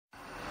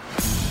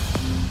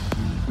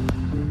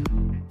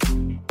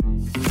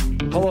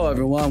Hello,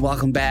 everyone.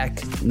 Welcome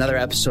back. Another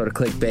episode of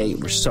Clickbait.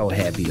 We're so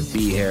happy to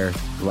be here.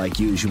 Like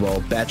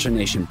usual, Bachelor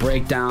Nation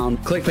Breakdown,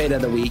 Clickbait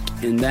of the Week.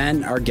 And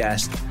then our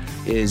guest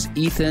is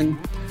Ethan.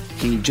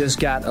 He just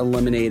got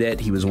eliminated.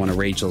 He was one of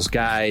Rachel's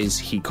guys.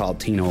 He called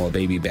Tino a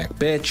baby back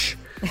bitch.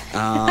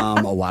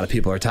 A lot of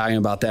people are talking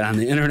about that on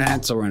the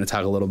internet, so we're going to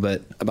talk a little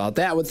bit about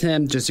that with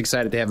him. Just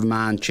excited to have him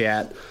on,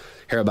 chat,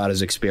 hear about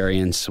his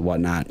experience,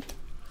 whatnot.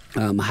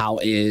 How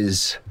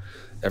is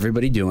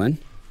everybody doing?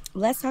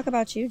 Let's talk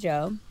about you,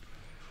 Joe.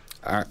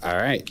 All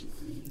right.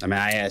 I mean,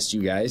 I asked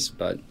you guys,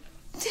 but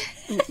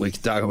we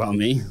can talk about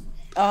me.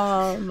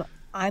 I'm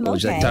what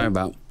would you like to talk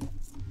about?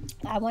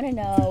 I want to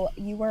know,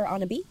 you were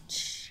on a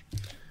beach.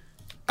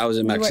 I was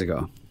in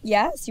Mexico.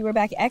 Yes, you were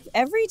back.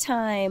 Every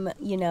time,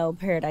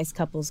 Paradise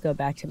couples go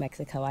back to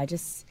Mexico, I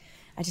just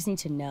need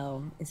to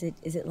know, is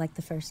it like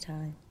the first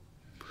time?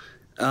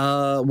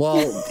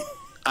 Well,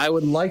 I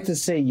would like to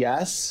say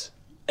yes,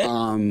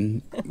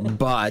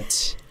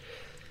 but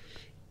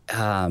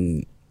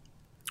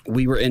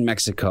we were in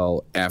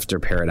Mexico after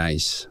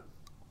Paradise.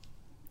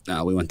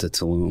 We went to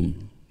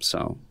Tulum,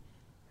 so.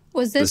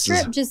 Was this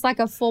trip just like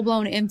a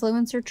full-blown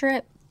influencer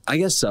trip? I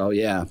guess so,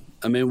 yeah.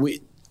 I mean,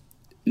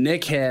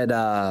 Nick had,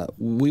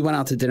 we went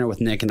out to dinner with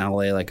Nick in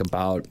LA like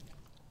about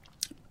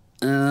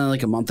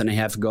like a month and a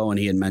half ago, and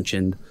he had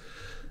mentioned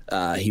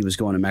he was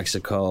going to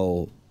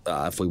Mexico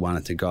if we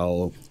wanted to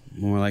go.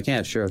 And we're like,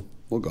 yeah, sure,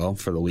 we'll go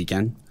for the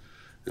weekend.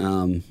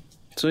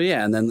 So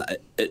yeah, and then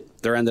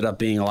there ended up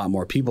being a lot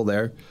more people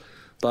there,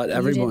 but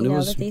everyone you didn't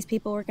know that these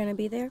people were going to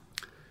be there?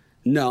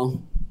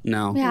 No.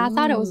 Yeah, I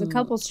thought it was a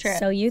couples trip.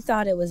 So you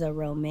thought it was a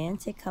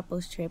romantic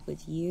couples trip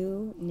with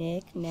you,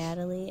 Nick,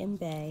 Natalie, and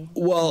Bay.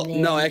 Well,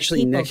 no,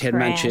 actually, Nick had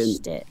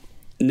mentioned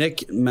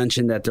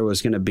that there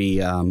was going to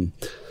be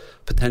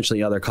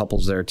potentially other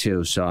couples there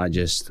too. So I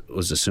just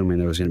was assuming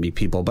there was going to be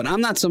people, but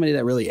I'm not somebody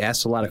that really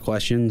asks a lot of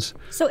questions.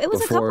 So it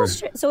was a couples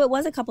trip. So it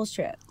was a couples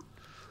trip.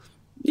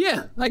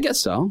 Yeah, I guess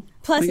so.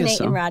 Plus Nate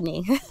and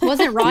Rodney.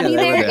 Wasn't Rodney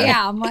there?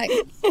 Yeah, I'm like,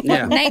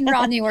 Nate and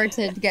Rodney were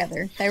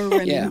together. They were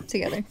running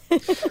together.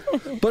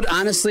 But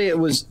honestly, it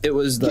was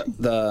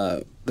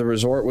the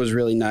resort was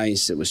really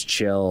nice. It was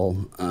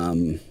chill.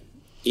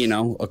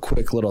 A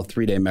quick little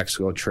 3-day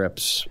Mexico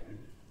trip's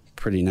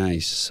pretty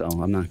nice. So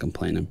I'm not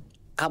complaining.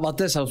 How about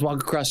this? I was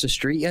walking across the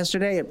street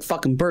yesterday. A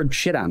fucking bird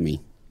shit on me.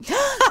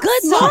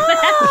 Good luck.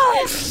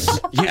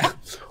 Yeah.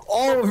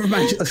 All over my.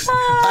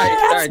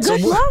 All right. So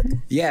luck.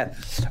 Yeah.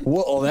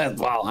 Well,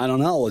 I don't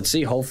know. Let's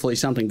see. Hopefully,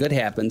 something good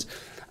happens.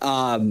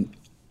 What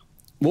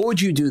would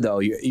you do though?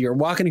 You're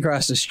walking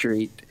across the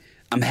street.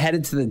 I'm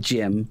headed to the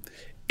gym,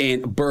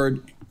 and a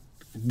bird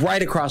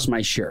right across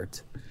my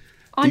shirt.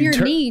 On your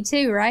knee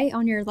too, right?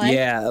 On your leg.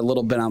 Yeah, a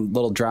little bit. A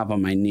little drop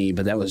on my knee,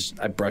 but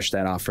I brushed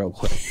that off real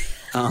quick.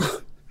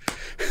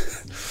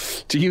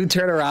 Do you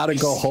turn around and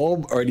go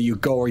home, or do you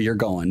go where you're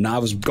going? No, I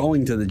was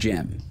going to the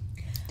gym.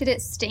 Did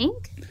it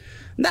stink?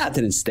 No, it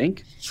didn't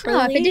stink.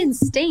 Oh, if it didn't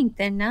stink,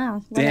 then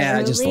no. Yeah,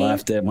 I just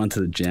left it, went to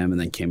the gym, and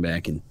then came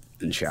back and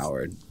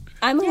showered.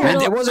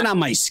 It wasn't on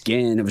my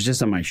skin. It was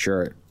just on my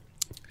shirt.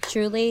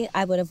 Truly,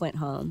 I would have went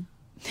home.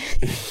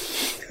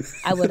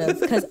 I would have,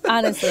 because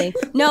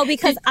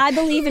I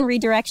believe in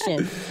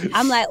redirection.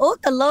 I'm like, oh,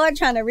 the Lord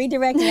trying to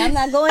redirect me. I'm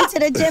not going to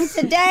the gym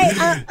today.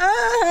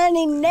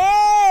 Honey,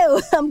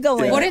 no. I'm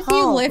going What if home.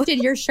 you lifted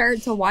your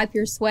shirt to wipe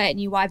your sweat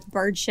and you wiped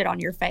bird shit on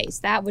your face?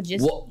 That would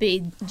just be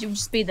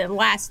the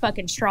last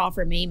fucking straw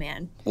for me,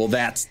 man. Well,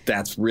 that's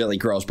really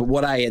gross. But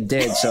what I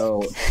did,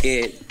 so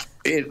it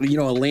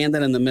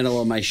landed in the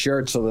middle of my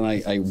shirt, so then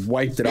I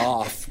wiped it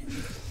off.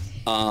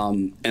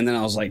 And then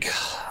I was like,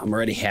 I'm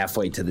already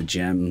halfway to the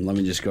gym. Let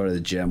me just go to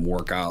the gym,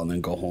 work out, and then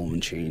go home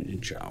and change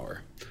and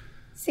shower.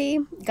 See,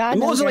 God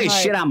knows it wasn't your like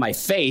heart. shit on my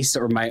face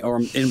or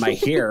in my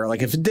hair.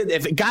 Like if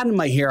it got in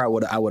my hair, I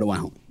would have went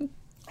home.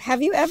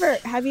 Have you ever,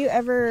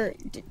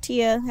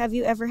 Tia? Have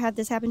you ever had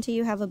this happen to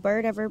you? Have a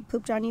bird ever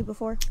pooped on you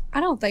before? I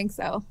don't think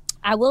so.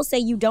 I will say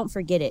you don't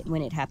forget it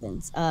when it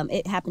happens.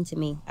 It happened to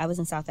me. I was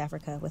in South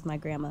Africa with my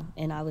grandma,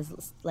 and I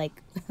was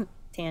like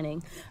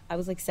tanning. I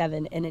was like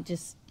 7, and it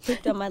just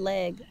pooped on my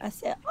leg. I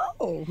said,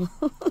 oh.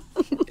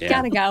 Yeah.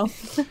 Gotta go.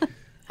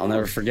 I'll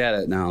never forget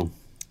it now.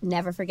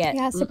 Never forget.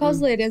 Yeah,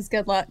 supposedly it is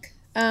good luck.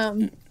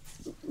 Yeah,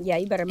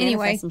 you better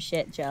manifest some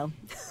shit, Joe.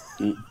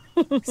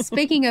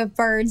 Speaking of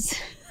birds,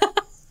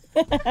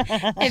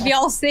 have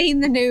y'all seen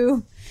the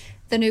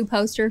new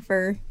poster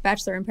for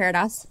Bachelor in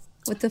Paradise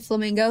with the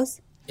flamingos?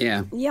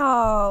 Yeah.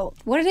 Yo.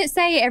 What did it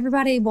say?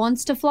 Everybody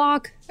wants to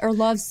flock or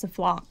loves to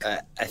flock?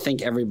 I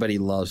think everybody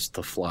loves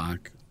to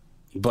flock.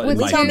 But With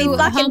We gonna be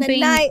flocking the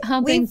night.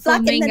 We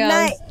flocking the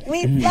night.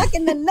 We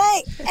flocking the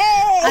night.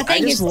 Hey. I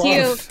think it's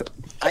cute.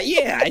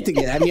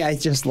 I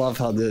just love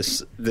how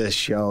this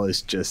show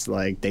is just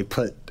like they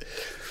put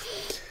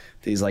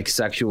these like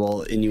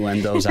sexual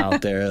innuendos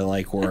out there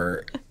like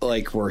we're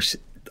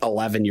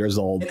 11 years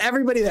old.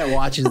 Everybody that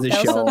watches the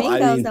Those show,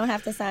 flamingos don't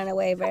have to sign a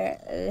waiver.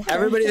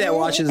 Everybody that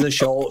watches the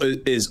show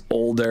is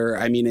older.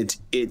 I mean,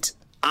 it's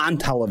on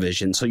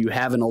television, so you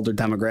have an older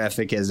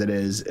demographic as it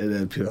is, and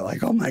then people are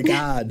like, "Oh my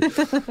God,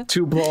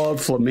 2 blow-up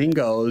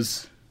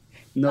flamingos."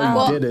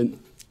 No, you didn't.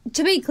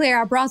 To be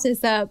clear, I brought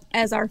this up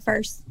as our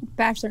first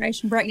Bachelor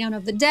Nation breakdown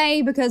of the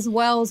day because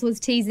Wells was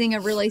teasing a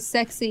really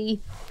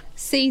sexy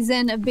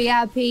season of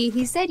BIP.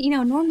 He said,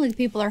 normally the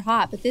people are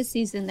hot, but this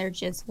season they're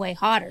just way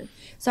hotter.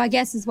 So I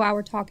guess is why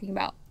we're talking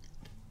about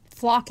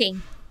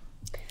flocking.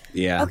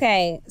 Yeah.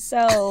 Okay,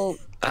 so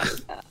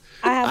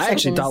I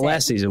actually thought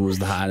last season was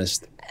the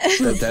hottest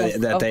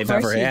that they've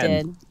ever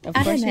had. Of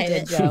course you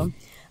did, Joe.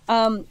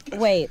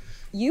 Wait,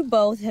 you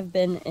both have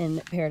been in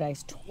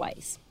paradise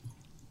twice.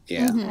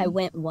 Yeah. I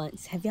went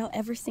once. Have y'all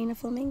ever seen a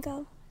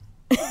flamingo?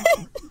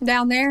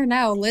 Down there,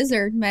 no.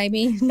 Lizard,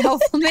 maybe. No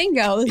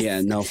flamingos.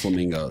 Yeah, no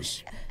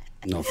flamingos.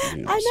 No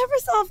flamingos. I never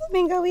saw a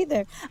flamingo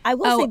either. I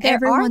will say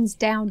everyone's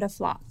down to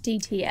flock.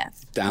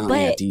 DTF. Down,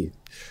 but,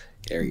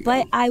 there you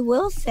but go. I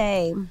will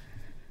say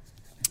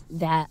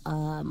that,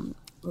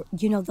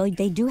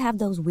 they do have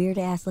those weird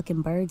ass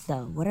looking birds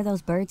though. What are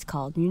those birds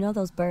called? You know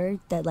those birds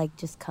that like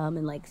just come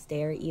and like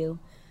stare at you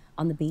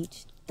on the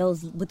beach?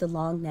 Those with the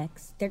long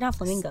necks. They're not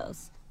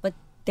flamingos.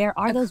 There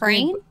are those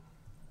crane?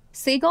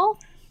 Seagull?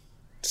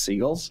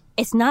 Seagulls?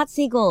 It's not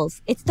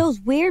seagulls. It's those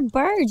weird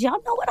birds.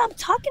 Y'all know what I'm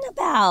talking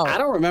about. I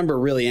don't remember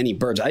really any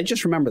birds. I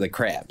just remember the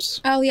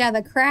crabs. Oh, yeah,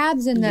 the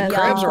crabs and the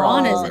crabs are all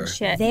iguanas over. and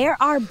shit. There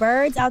are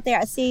birds out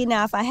there. See,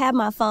 now, if I had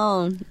my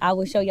phone, I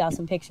would show y'all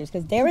some pictures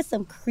because there were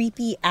some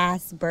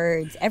creepy-ass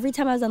birds. Every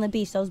time I was on the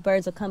beach, those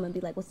birds would come and be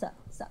like, what's up,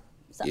 what's up,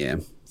 what's up, Yeah.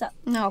 what's up?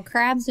 No,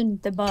 crabs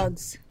and the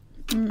bugs.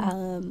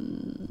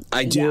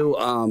 I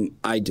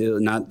do,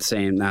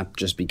 not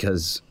just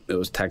because it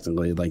was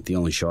technically like the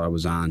only show I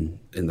was on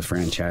in the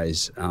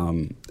franchise.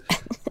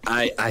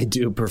 I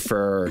do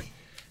prefer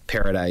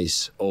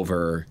Paradise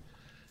over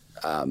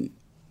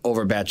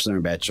Bachelor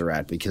and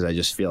Bachelorette because I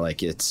just feel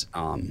like it's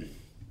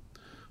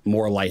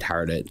more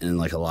lighthearted and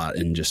like a lot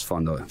and just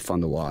fun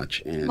to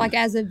watch. And Like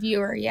as a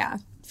viewer, yeah,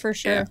 for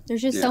sure. Yeah.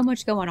 There's just so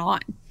much going on.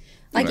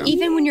 Like Yeah.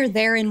 even when you're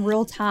there in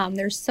real time,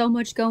 there's so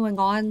much going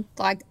on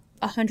like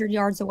 100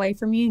 yards away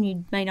from you and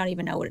you may not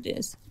even know what it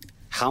is.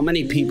 How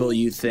many people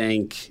you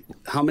think,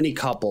 how many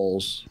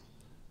couples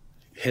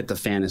hit the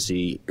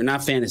fantasy, or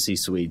not fantasy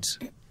suites,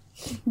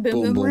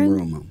 Boom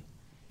room?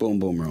 Boom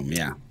boom room,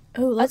 yeah.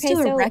 Oh, let's Okay,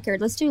 do a so-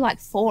 record. Let's do like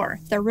 4.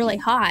 If they're really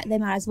hot, they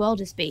might as well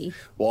just be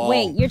Well,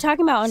 Wait, you're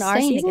talking about on our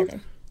staying season?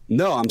 together.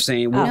 no, I'm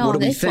saying, No, what do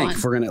we this think? one.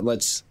 If we're gonna,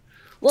 let's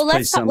Well, play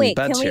let's some wait.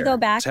 bets Can we here. go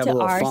back Let's have to a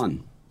little ours?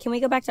 fun. Can we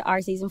go back to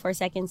our season for a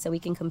second so we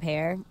can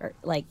compare, or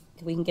like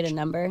we can get a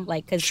number?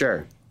 Like, because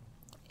Sure.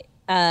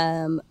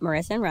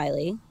 Marissa and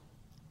Riley,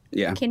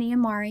 Yeah. Kenny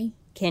and Mari.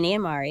 Kenny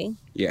and Mari.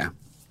 Yeah.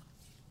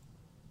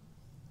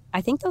 I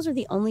think those are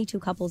the only 2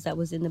 couples that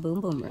was in the Boom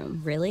Boom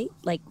Room. Really?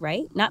 Like,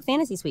 right? Not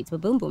fantasy suites, but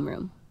Boom Boom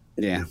Room,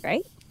 Yeah.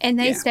 right? And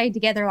they Yeah. stayed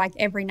together like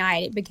every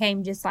night. It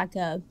became just like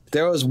a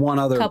There was one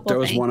other. Couple There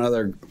was thing. one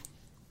other.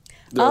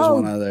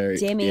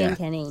 Jimmy yeah. and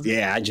Kenny.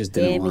 Yeah, I just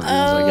didn't Jimmy. want.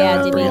 I was like, Yeah, ah,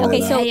 Jimmy. bring it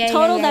Okay, up. so Yeah, yeah,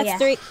 total yeah, that's yeah.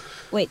 3.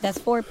 Wait, that's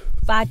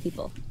 5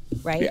 people,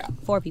 right? Yeah.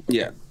 4 people.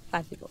 Yeah.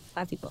 5 people.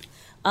 5 people.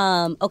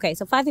 Okay,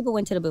 so 5 people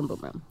went to the Boom Boom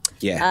Room.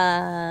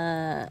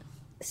 Yeah.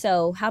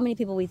 So how many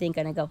people we think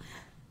gonna go?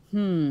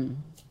 And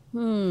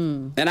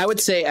I would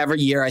say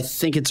every year, I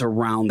think it's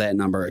around that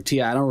number.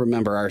 Tia, I don't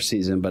remember our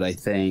season, but I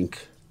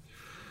think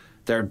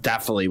there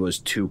definitely was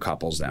 2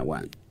 couples that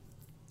went.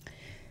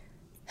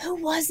 Who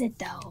was it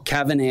though?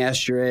 Kevin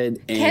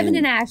Astrid and Kevin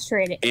and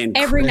Astrid and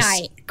every Chris,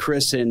 night.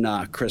 Chris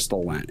and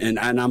Crystal went, and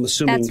I'm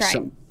assuming That's right.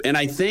 some. And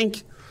I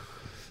think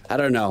I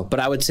don't know, but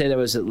I would say there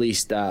was at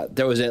least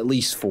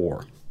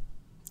 4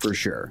 for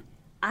sure.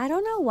 I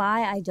don't know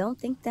why I don't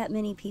think that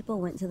many people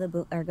went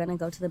to are gonna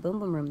go to the Boom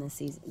Boom Room this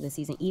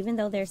season. Even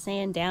though they're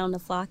saying down to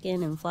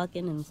flocking and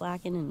flucking and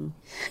flacking and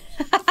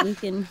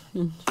fluking.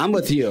 I'm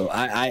with you.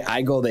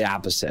 I go the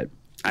opposite.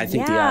 I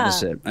think the Yeah.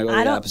 opposite. I go I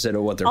the don't- opposite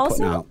of what they're Also,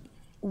 putting out.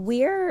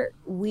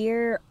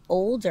 We're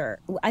older.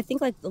 I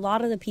think like a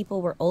lot of the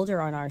people were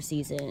older on our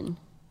season,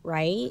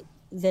 right?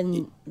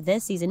 Than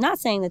this season. Not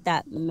saying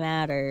that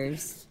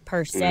matters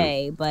per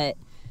se, but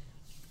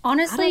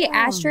Honestly, I don't know.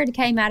 Astrid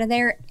came out of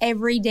there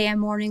every damn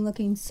morning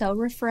looking so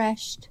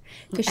refreshed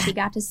because she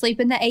got to sleep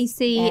in the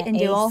AC That and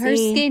do all her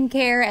AC.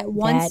 skincare at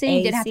one That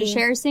sink. Didn't have to AC.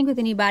 share a sink with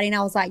anybody. And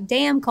I was like,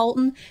 damn,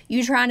 Colton,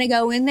 you trying to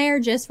go in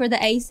there just for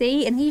the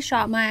AC? And he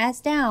shot my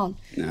ass down.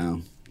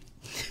 No,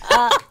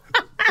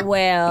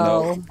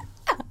 well, no.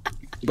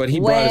 But he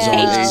brought his own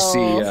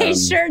Well, AC. He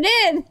sure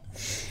did.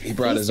 He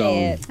brought his said-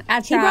 own.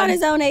 I he brought tried.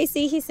 his own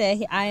AC. He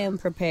said, "I am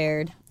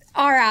prepared."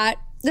 All right.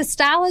 The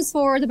stylist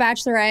for The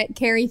Bachelorette,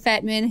 Carrie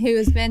Fettman, who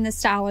has been the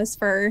stylist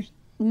for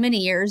many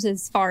years,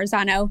 as far as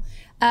I know,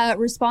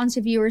 responds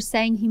to viewers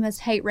saying he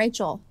must hate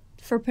Rachel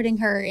for putting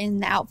her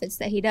in the outfits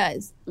that he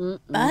does.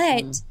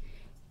 But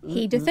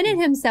he defended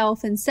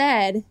himself and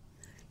said,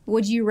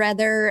 would you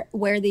rather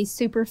wear these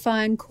super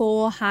fun,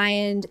 cool,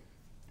 high-end,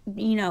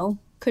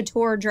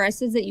 couture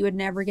dresses that you would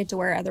never get to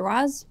wear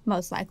otherwise,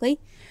 most likely?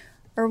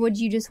 Or would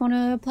you just want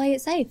to play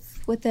it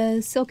safe with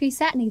the silky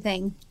satiny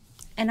thing?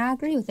 And I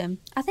agree with him.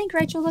 I think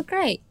Rachel looked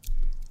great.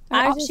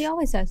 She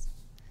always does.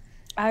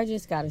 I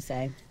just gotta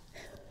say,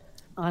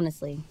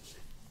 honestly,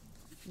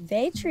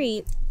 they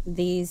treat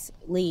these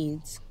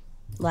leads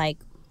like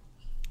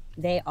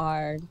they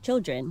are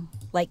children.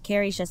 Like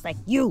Carrie's just like,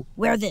 you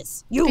wear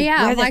this. You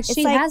wear this. Like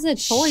she has a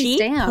choice. She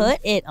Damn. put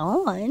it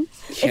on.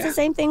 It's the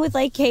same thing with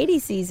like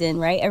Katie's season,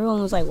 right?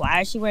 Everyone was like,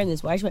 why is she wearing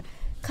this? Why is she wearing?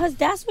 Because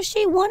that's what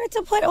she wanted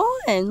to put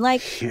on.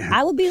 Like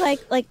I would be like,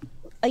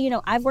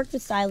 I've worked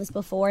with stylists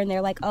before, and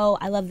they're like, oh,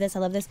 I love this. I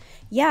love this.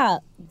 Yeah,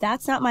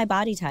 that's not my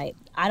body type.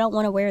 I don't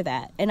want to wear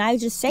that, and I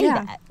just say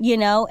that,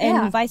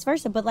 and vice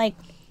versa. But like,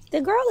 the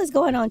girl is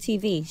going on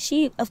TV.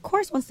 She, of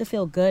course, wants to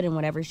feel good in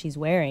whatever she's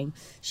wearing.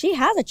 She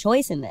has a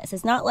choice in this.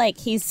 It's not like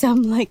he's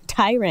some, like,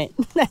 tyrant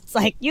that's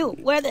like, you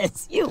wear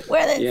this, blah,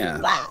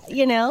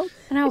 I know.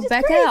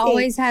 Becca crazy.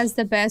 always has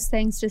the best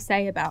things to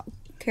say about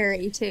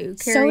Carrie, too.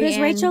 So does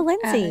and, Rachel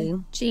Lindsay.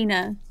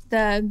 Gina,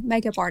 the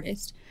makeup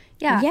artist.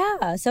 Yeah.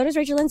 Yeah, so does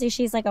Rachel Lindsay.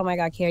 She's like, oh, my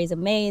God, Carrie's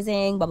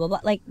amazing, blah, blah,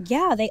 blah. Like,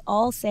 yeah, they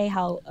all say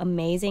how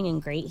amazing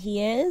and great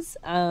he is.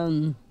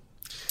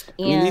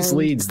 I mean, these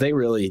leads, they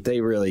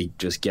really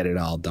just get it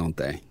all, don't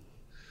they?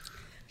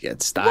 You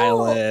get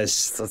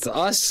stylists. That's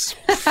us.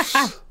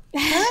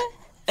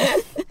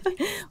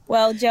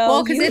 Well,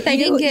 Joe, if they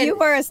didn't get... you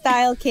were a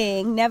style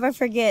king. Never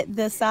forget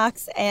the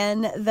socks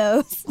and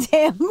those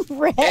damn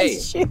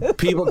red shoes.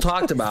 People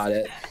talked about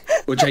it,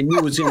 which I knew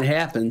was going to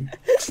happen.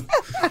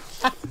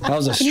 That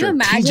was a strategic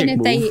move. Can you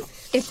imagine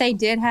if they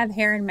did have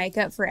hair and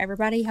makeup for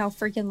everybody, how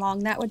freaking long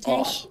that would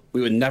take? Oh,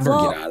 we would never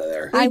get out of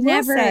there. I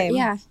will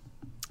say,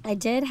 I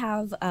did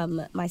have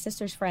my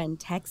sister's friend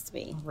text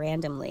me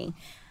randomly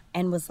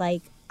and was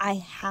like, I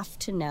have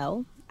to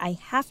know,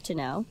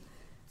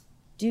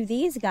 do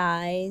these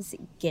guys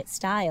get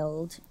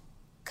styled?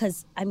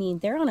 Because, I mean,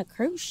 they're on a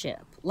cruise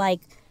ship. Like,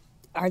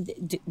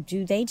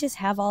 do they just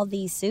have all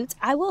these suits?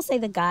 I will say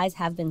the guys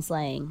have been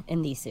slaying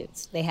in these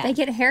suits. They have. They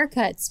get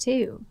haircuts,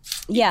 too.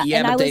 Yeah.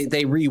 Yeah, but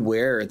they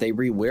rewear their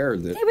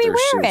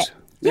suits. It.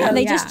 Yeah,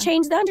 they just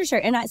changed the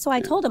undershirt. And so I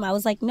told him, I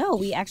was like, no,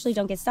 we actually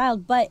don't get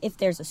styled. But if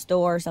there's a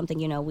store or something,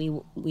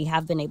 we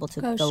have been able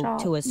to go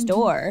to a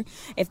store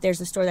if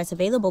there's a store that's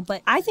available.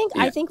 But I think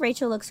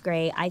Rachel looks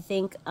great. I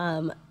think,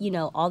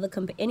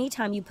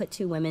 anytime you put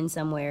two women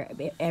somewhere,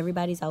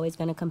 everybody's always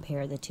going to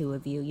compare the two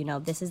of you.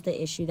 This is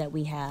the issue that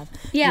we have.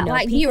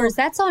 Yeah, viewers,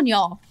 that's on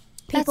y'all.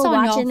 People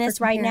watching this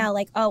right now,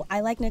 like, oh,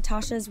 I like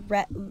Natasha's,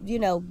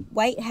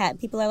 white hat.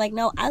 People are like,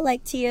 no, I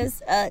like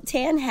Tia's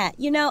tan hat.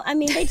 I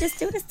mean, they just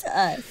do this to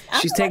us.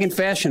 She's taking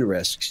fashion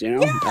risks. Yeah,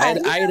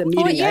 I had a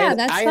meeting.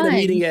 I had a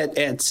meeting at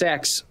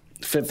Saks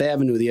Fifth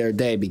Avenue the other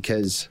day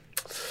because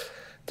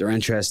they're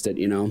interested,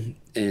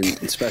 and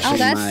especially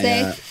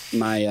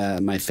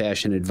my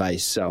fashion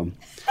advice. So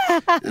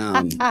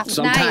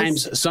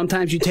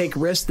sometimes you take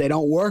risks, they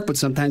don't work, but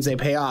sometimes they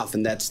pay off,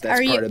 and that's part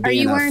of being Are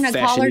you wearing a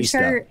collared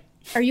shirt?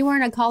 Are you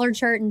wearing a collared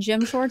shirt and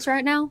gym shorts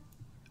right now?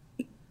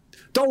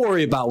 Don't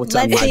worry about what's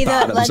on my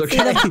bottoms,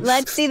 okay?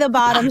 Let's see the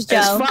bottoms,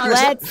 Joe.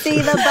 Let's see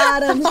the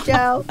bottoms,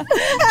 Joe. And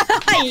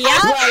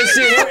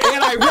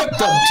I ripped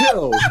them,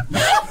 too.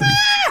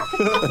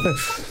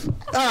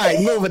 All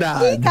right, moving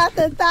on. He got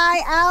the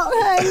thigh out,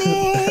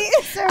 honey.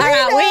 All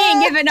right, we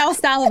ain't giving no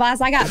style advice.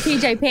 I got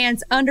PJ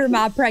pants under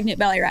my pregnant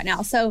belly right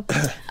now. So,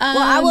 well,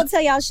 I will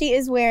tell y'all, she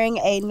is wearing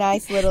a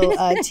nice little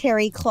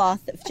terry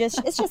cloth.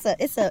 It's a fit.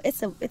 It's a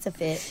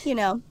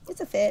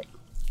fit.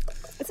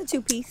 It's a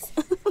two-piece.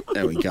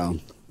 There we go.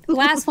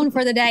 Last one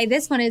for the day.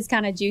 This one is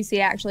kind of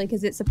juicy, actually,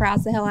 because it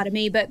surprised the hell out of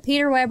me. But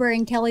Peter Weber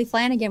and Kelly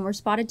Flanagan were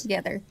spotted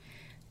together.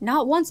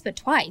 Not once, but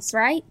twice,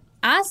 right?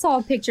 I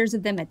saw pictures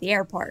of them at the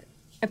airport.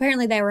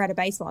 Apparently, they were at a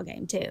baseball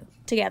game, too,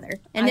 together.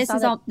 And this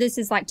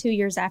is like 2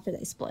 years after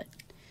they split.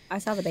 I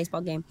saw the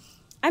baseball game.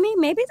 I mean,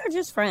 maybe they're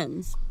just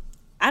friends.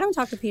 I don't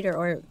talk to Peter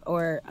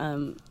or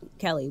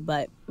Kelly,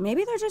 but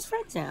maybe they're just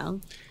friends now.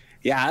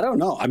 Yeah, I don't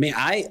know. I mean,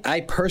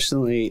 I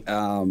personally...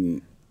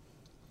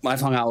 I've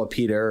hung out with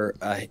Peter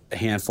a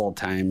handful of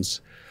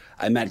times.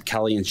 I met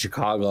Kelly in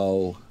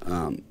Chicago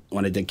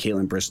when I did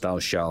Caitlin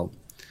Bristow's show.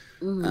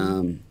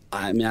 Mm-hmm.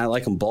 I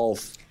like them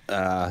both.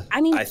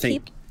 I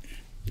think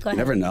you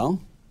never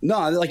know.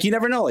 No, like you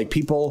never know. Like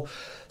people,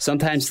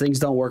 sometimes things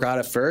don't work out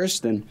at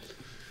first, and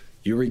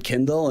you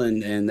rekindle,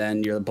 and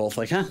then you're both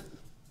like, huh?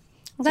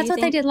 Well, that's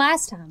what they did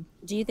last time.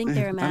 Do you think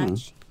they're a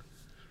match,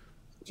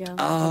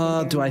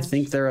 Joe? Do I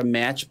think they're a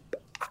match?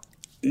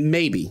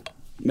 Maybe.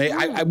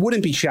 I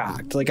wouldn't be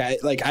shocked. Like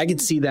I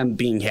could see them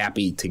being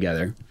happy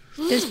together.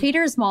 Does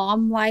Peter's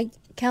mom like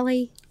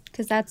Kelly?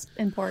 Because that's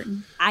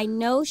important. I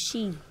know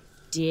she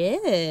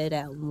did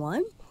at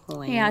one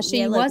point. Yeah,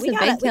 she was a big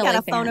Kelly fan. We got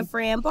a phone a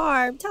friend.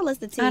 Barb, tell us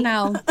the tea. I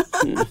know.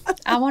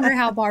 I wonder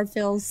how Barb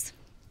feels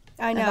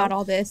about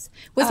all this.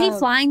 Was he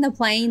flying the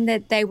plane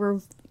that they were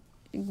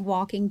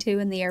walking to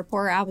in the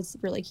airport? I was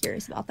really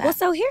curious about that. Well,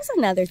 so here's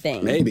another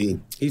thing. Maybe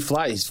he's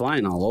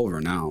flying all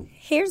over now.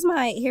 Here's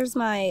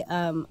my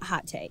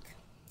hot take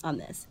on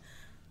this.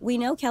 We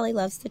know Kelly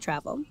loves to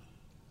travel.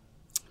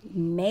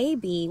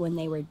 Maybe when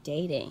they were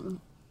dating,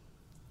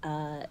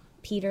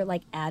 Peter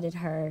added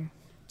her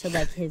to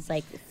like his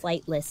like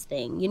flight list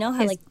thing. You know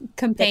how His like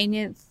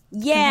companion.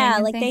 yeah,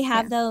 companion like they thing?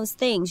 have Yeah. those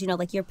things, you know,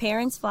 like your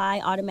parents fly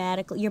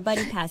automatically, your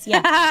buddy pass.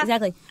 Yeah,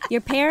 exactly.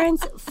 Your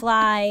parents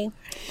fly,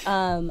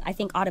 I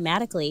think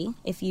automatically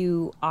if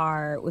you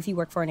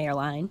work for an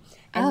airline,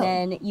 and Oh.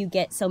 then you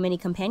get so many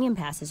companion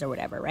passes or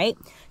whatever, right?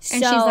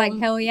 And she's like,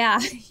 hell yeah,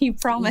 you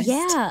promised.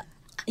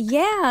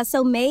 yeah.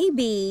 So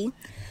maybe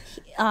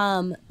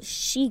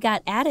she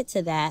got added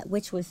to that,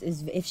 which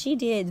is if she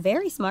did,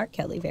 very smart,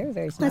 Kelly, very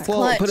very smart. That's Well,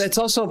 clutch. but it's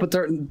also,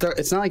 they're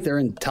it's not like they're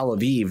in Tel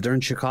Aviv. They're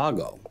in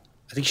Chicago.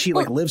 I think she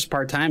like lives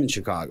part time in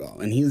Chicago,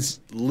 and he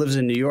lives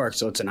in New York,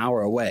 so it's an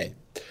hour away.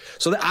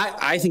 So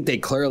I think they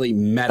clearly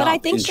met But up I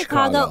think in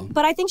Chicago.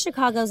 But I think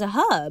Chicago's a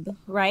hub,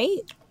 right?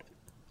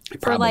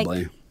 For like,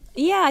 Probably.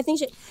 yeah, I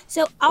think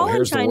so. All I'm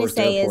here's the trying to worst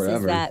say airport is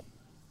ever. that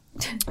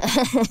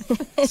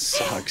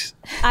Sucks.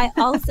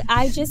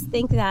 I just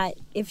think that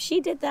if she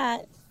did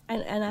that,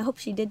 and I hope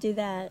she did do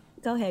that.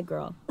 Go ahead,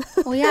 girl.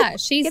 Well, yeah,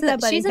 she's Get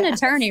that buddy she's an pass.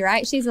 attorney,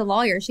 right? She's a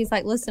lawyer. She's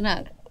like, listen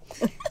up.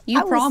 I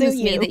You will promised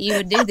sue me you. that you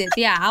would do this.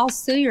 Yeah, I'll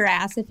sue your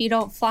ass if you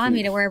don't fly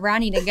me to wherever I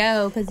need to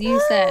go because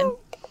you said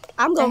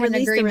I'm gonna They had an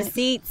release the agreement.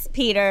 receipts,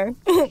 Peter.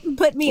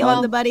 Put me Well,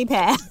 on the buddy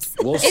pass.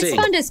 We'll it's see.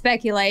 fun to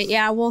speculate.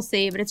 Yeah, we'll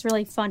see, but it's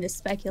really fun to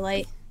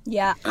speculate.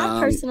 Yeah, I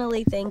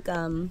personally think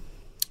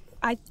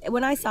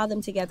when I saw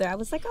them together, I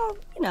was like, oh,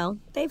 you know,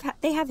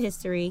 they have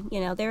history.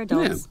 You know, they're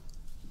adults.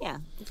 Yeah,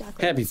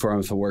 exactly. Happy for him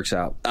if it works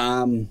out.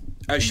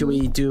 Should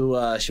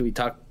we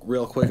talk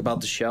real quick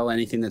about the show?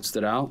 Anything that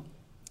stood out?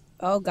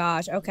 Oh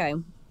gosh. Okay.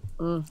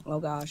 Oh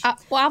gosh.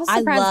 Well, I was I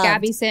surprised loved-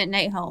 Gabby sent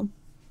Nate home.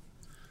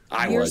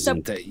 I You're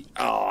wasn't.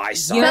 I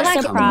saw You're it But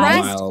like coming a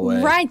mile surprised?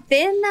 away. right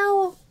then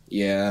though,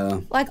 Yeah.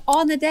 like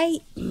on the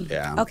date.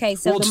 Yeah. Okay,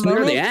 so well, the it's near the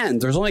moment-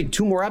 end. There's only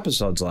 2 more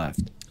episodes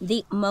left.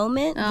 The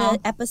moment Oh.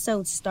 the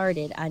episode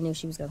started, I knew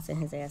she was gonna send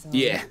his ass home.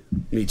 Yeah,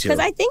 me too. Because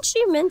I think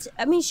she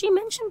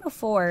mentioned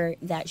before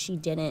that she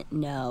didn't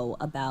know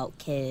about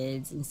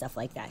kids and stuff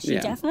like that. She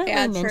Yeah. definitely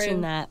Yeah, true.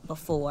 mentioned that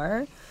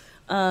before.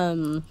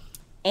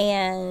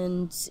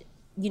 And,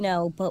 you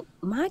know, but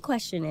my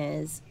question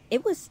is,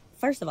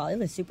 first of all, it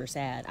was super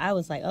sad. I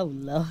was like, oh,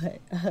 Lord,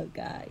 oh,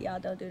 God, y'all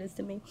don't do this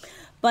to me.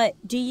 But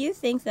do you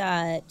think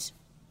that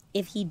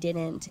if he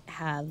didn't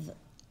have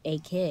a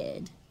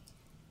kid,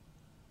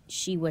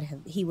 we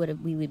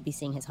would be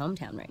seeing his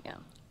hometown right now?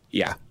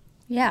 yeah.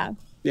 Yeah.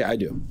 Yeah, I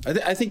do.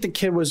 I think the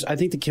kid was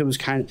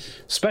kind of,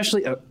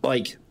 especially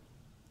like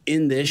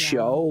in this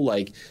show,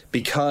 like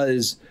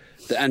because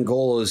the end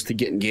goal is to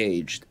get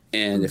engaged,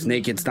 and if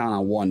Nate gets down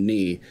on one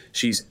knee,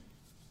 she's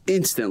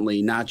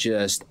instantly not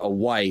just a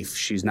wife;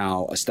 she's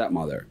now a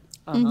stepmother.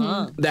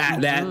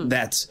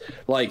 That's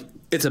like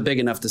it's a big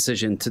enough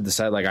decision to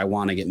decide. Like I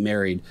want to get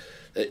married.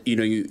 You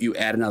know, you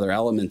add another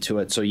element to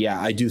it. So yeah,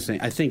 I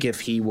think if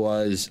he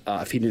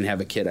didn't have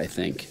a kid, I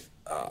think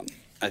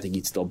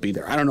he'd still be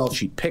there. I don't know if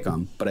she'd pick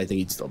him, but I think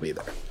he'd still be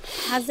there.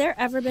 Has there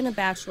ever been a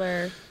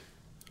bachelor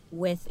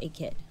with a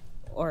kid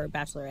or a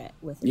bachelorette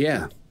with a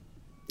Yeah. kid?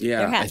 Yeah,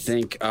 There I has.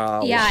 think.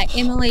 Yeah,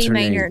 Emily what's her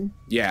name? Maynard.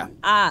 Yeah.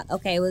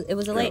 Okay. It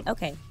was a late.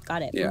 Okay,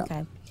 got it. Yeah.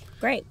 Okay,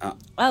 great.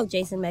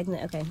 Jason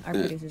Megna. Okay, our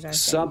producers are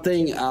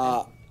saying Something,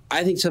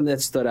 I think something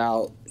that stood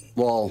out,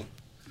 well,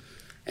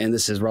 and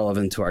this is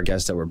relevant to our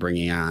guest that we're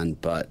bringing on,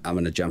 but I'm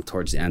going to jump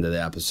towards the end of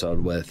the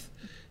episode with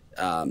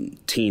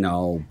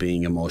Tino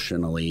being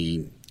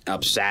emotionally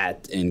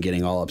upset and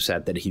getting all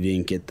upset that he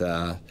didn't get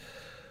the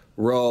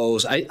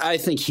rose. I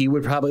think he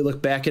would probably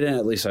look back at it,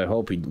 at least I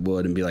hope he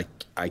would, and be like,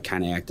 I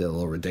kind of acted a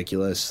little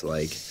ridiculous.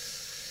 Like,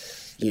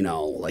 you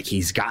know, like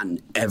he's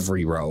gotten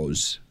every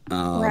rose.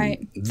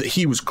 Right.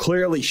 She was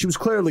clearly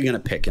going to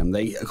pick him.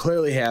 They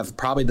clearly have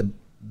probably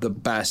the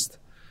best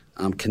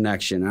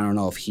connection. I don't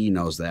know if he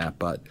knows that,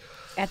 but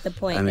at the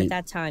point I mean- at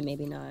that time,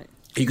 maybe not.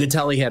 you could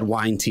tell he had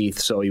wine teeth,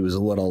 so he was a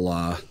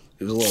little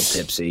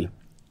tipsy.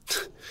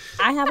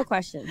 I have a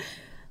question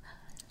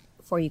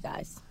for you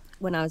guys.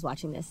 When I was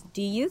watching this,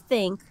 do you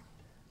think?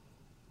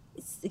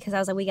 Because I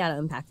was like, we got to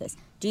unpack this.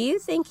 Do you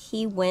think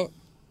he went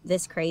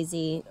this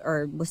crazy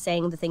or was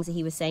saying the things that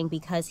he was saying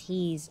because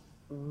he's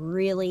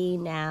really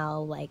now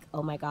like,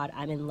 oh my God,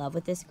 I'm in love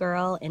with this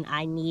girl and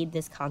I need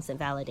this constant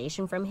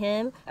validation from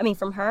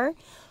her?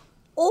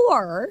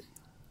 Or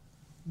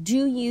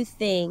do you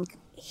think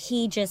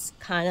he just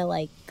kind of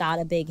like got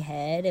a big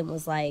head and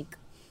was like,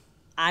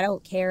 I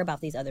don't care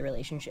about these other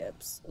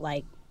relationships.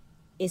 Like,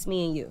 it's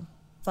me and you.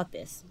 Fuck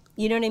this.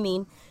 You know what I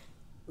mean?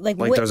 Like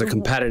There's a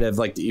competitive,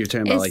 like you're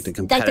talking about, like the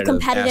competitive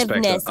aspect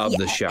competitiveness, of yeah.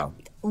 the show.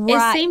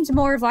 It seemed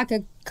more of like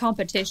a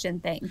competition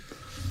thing.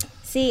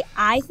 See,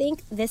 I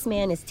think this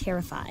man is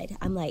terrified.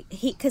 I'm like,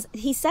 because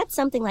he said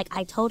something like,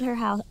 I told her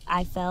how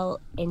I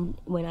felt, and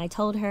when I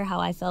told her how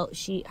I felt,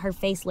 her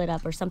face lit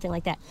up or something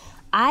like that.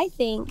 I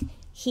think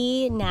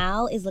he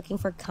now is looking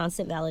for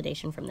constant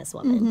validation from this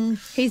woman.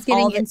 He's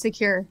getting All the-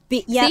 insecure.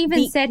 Be- he yeah, even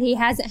be- said he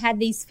hasn't had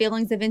these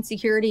feelings of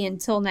insecurity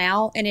until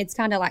now, and it's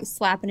kind of like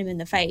slapping him in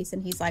the face,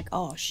 and he's like,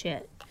 oh,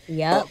 shit.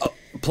 Yep.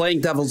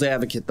 Playing devil's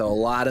advocate, though, a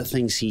lot of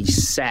things he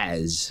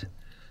says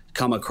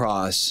come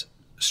across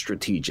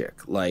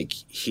strategic. Like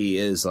he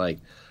is like,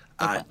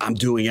 I'm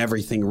doing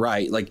everything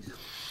right. Like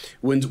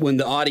when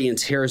the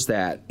audience hears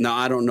that, now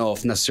I don't know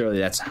if necessarily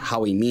that's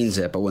how he means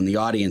it, but when the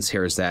audience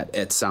hears that,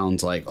 it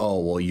sounds like, oh,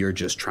 well, you're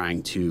just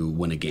trying to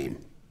win a game.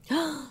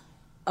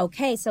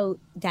 Okay, so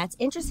that's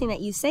interesting that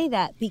you say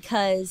that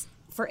because,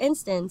 for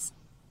instance,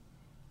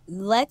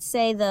 let's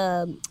say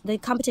the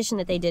competition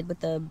that they did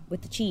with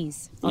the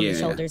cheese on the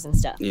shoulders and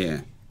stuff.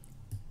 Yeah.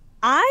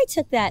 I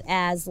took that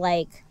as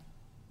like,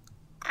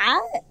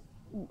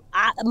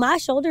 my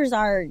shoulders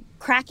are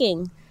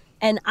cracking,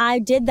 and I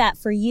did that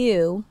for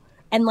you,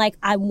 and like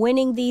I'm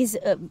winning these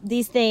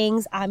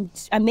things. I'm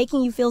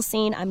making you feel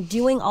seen. I'm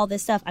doing all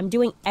this stuff. I'm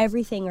doing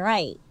everything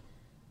right.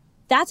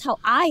 That's how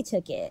I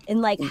took it.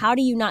 And like, how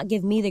do you not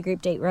give me the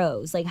group date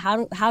rose? Like,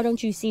 how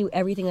don't you see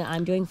everything that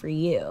I'm doing for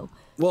you?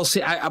 Well, see,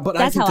 but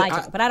that's I think how I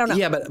took it, but I don't know.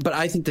 Yeah, but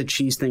I think the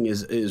cheese thing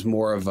is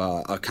more of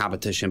a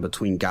competition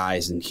between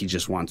guys, and he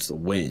just wants to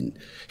win.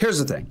 Here's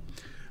the thing,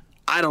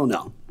 I don't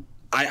know.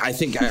 I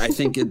think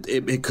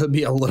it could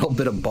be a little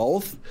bit of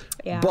both,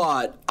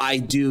 but I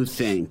do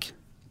think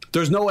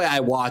there's no way I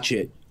watch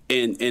it.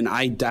 And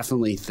I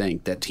definitely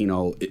think that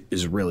Tino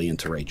is really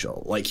into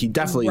Rachel. Like, he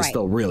definitely is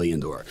still really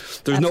into her.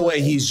 There's no way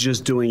he's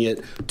just doing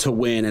it to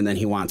win and then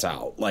he wants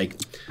out. Like,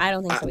 I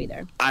don't think so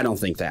either. I don't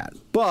think that.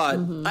 But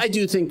I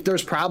do think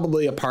there's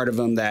probably a part of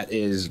him that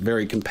is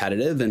very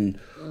competitive and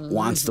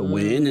wants to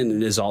win, and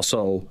it is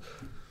also,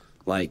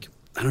 like,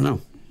 I don't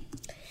know.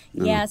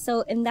 Yeah,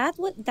 so and that's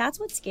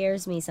what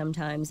scares me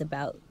sometimes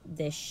about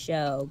this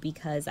show,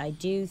 because I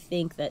do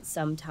think that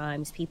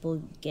sometimes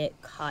people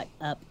get caught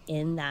up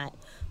in that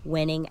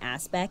winning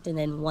aspect, and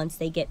then once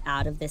they get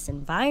out of this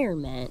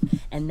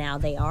environment and now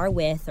they are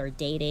with or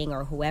dating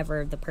or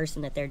whoever the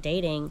person that they're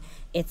dating,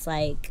 it's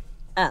like,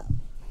 oh,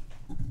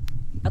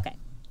 okay.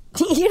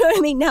 You know what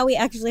I mean? Now we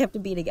actually have to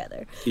be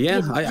together.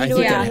 Yeah, I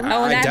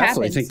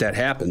definitely think that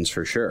happens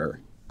for sure.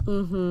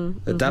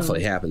 It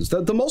definitely happens.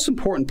 The most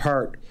important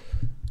part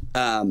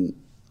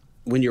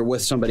when you're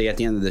with somebody at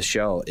the end of the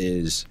show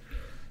is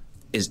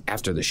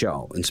after the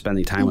show and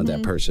spending time with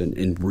that person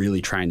and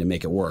really trying to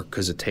make it work,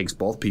 because it takes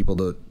both people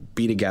to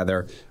be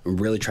together and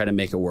really try to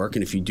make it work.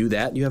 And if you do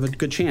that, you have a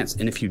good chance.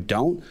 And if you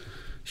don't,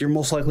 you're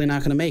most likely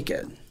not going to make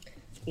it.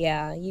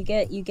 Yeah,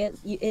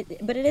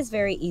 but it is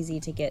very easy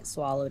to get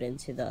swallowed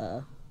into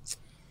the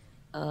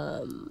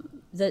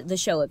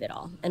show of it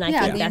all, and I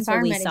think that's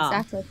what we saw.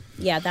 Exactly.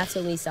 Yeah, that's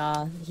what we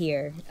saw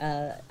here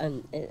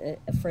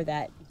for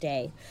that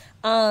day.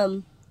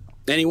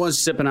 Anyone's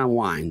sipping on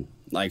wine,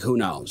 like, who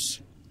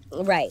knows?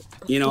 Right.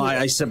 You know,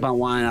 I sip on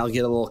wine, I'll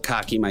get a little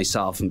cocky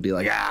myself and be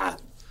like,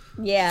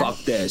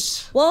 fuck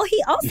this. Well,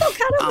 he also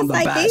kind of was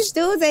like, these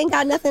dudes ain't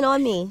got nothing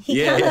on me.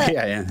 He kind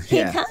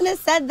of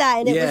said that,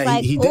 and it was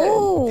like, he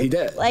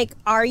did. Like,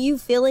 are you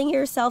feeling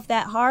yourself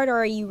that hard, or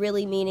are you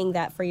really meaning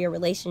that for your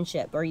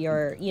relationship or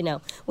your,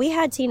 we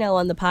had Tino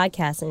on the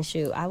podcast, and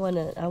shoot, I want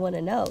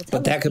to know.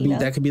 But that could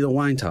be the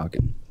wine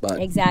talking.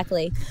 But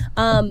exactly.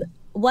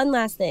 One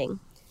last thing,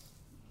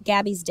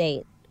 Gabby's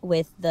date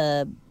with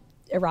the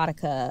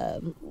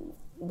erotica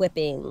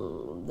whipping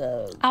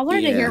I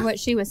wanted to hear what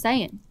she was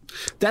saying.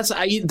 That's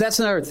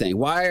another thing.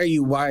 Why are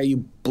you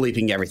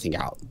bleeping everything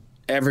out?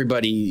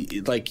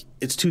 Everybody, like,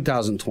 it's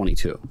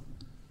 2022.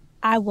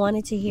 I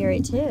wanted to hear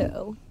it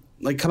too.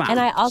 Like, come on. And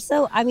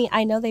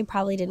I know they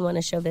probably didn't want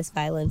to show this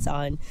violence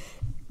on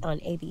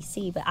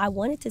ABC, but I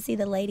wanted to see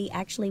the lady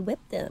actually whip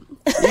them.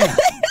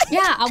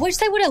 Yeah, I wish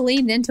they would have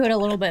leaned into it a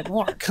little bit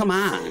more. Come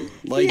on.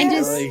 And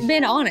just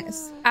been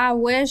honest. I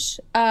wish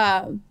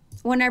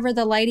whenever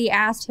the lady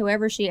asked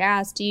whoever she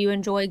asked, do you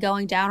enjoy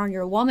going down on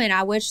your woman?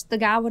 I wish the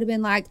guy would have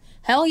been like,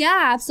 hell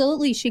yeah,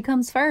 absolutely. She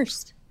comes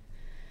first.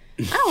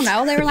 I don't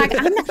know. They were like,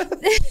 I'm not.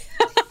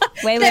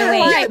 Wait.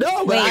 Like,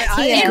 no, but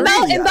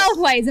in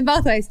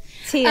both ways.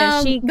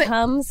 Tia, she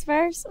comes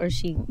first or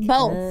she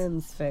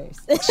comes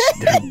first?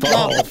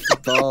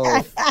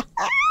 Both.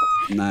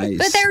 Nice.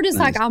 But they were just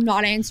like, I'm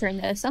not answering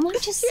this. I'm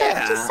like, just say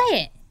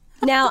it.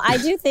 Now, I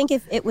do think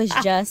if it was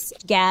just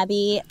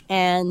Gabby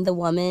and the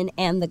woman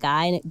and the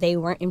guy, and they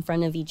weren't in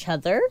front of each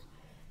other,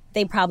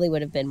 they probably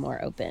would have been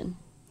more open.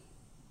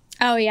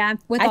 Oh, yeah.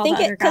 I think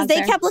because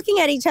they kept looking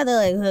at each other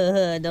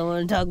like, don't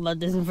want to talk about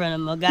this in front of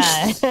my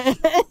guy.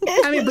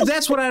 I mean, but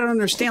that's what I don't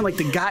understand. Like,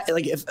 the guy,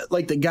 if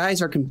the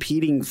guys are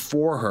competing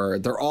for her,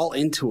 they're all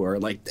into her.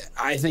 Like,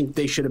 I think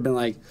they should have been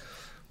like,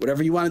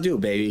 whatever you want to do,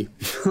 baby.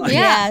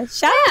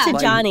 Shout out to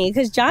Johnny,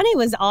 because Johnny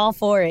was all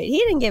for it. He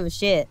didn't give a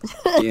shit.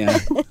 Yeah.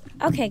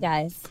 Okay,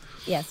 guys.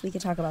 Yes, we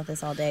could talk about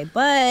this all day,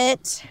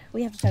 but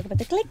we have to talk about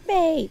the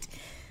clickbait.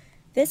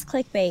 This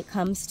clickbait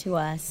comes to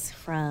us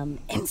from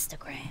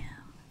Instagram.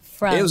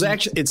 They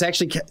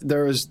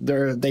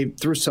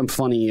threw some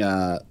funny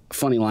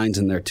lines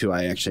in there too.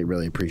 I actually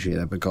really appreciate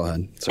it, but go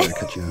ahead. Sorry to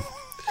cut you off.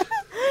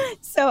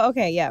 So,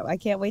 okay, yeah, I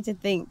can't wait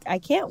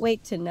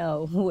to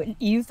know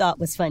what you thought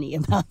was funny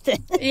about this.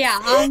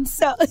 Yeah.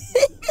 So,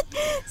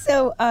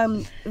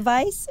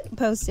 Vice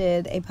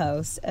posted a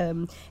post,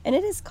 and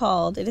it is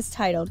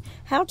titled,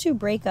 "How to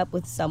Break Up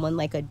with Someone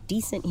Like a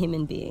Decent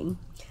Human Being."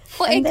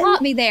 Well, it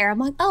caught me there. I'm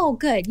like, oh,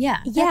 good.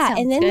 Yeah. Yeah,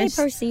 and then good. they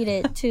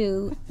proceeded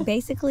to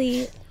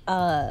basically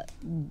ram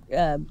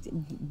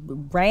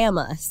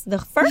us. The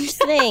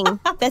first thing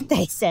that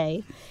they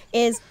say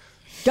is,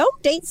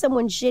 don't date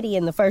someone shitty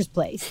in the first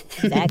place.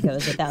 That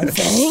goes without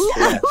saying.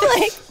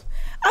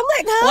 I'm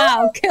like, huh?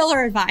 Wow,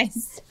 killer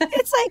advice.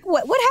 It's like,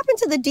 what happened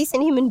to the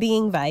decent human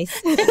being,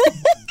 Vice?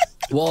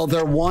 Well,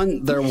 their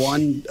one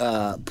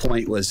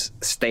point was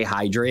stay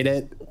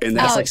hydrated, and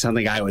that's like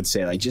something I would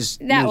say. Like,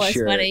 just that was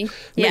funny.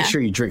 Make sure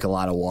you drink a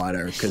lot of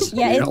water because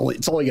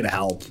it's only going to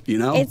help. You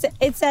know,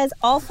 it says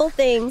awful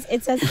things.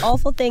 It says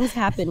awful things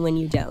happen when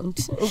you don't.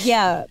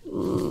 Yeah,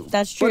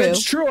 that's true. But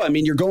it's true. I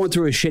mean, you're going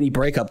through a shitty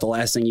breakup. The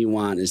last thing you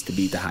want is to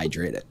be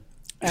dehydrated.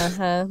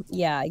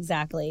 Yeah,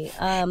 exactly.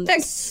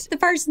 The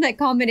person that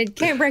commented,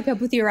 "Can't break up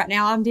with you right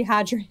now. I'm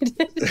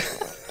dehydrated."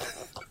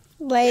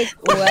 Like,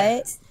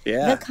 what?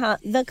 Yeah. The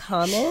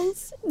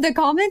comments. The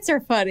comments are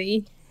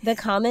funny. The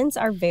comments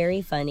are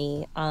very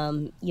funny.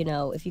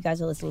 If you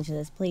guys are listening to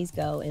this, please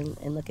go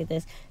and look at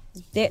this.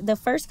 The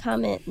first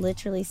comment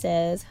literally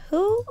says,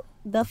 "Who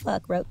the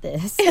fuck wrote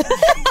this?"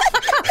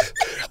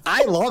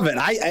 I love it.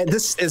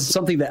 This is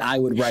something that I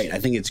would write. I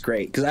think it's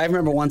great because I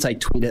remember once I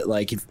tweeted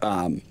like,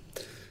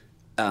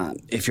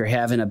 if you're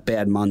having a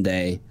bad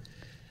Monday,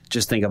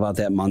 just think about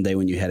that Monday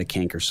when you had a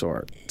canker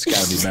sore. It's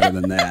got to be better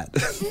than that.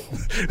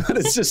 But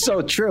it's just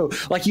so true.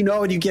 Like,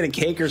 when you get a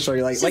canker sore,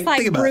 you're like think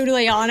about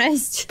brutally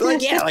honest.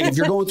 Like, yeah, like if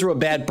you're going through a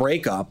bad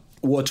breakup,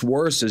 what's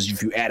worse is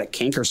if you add a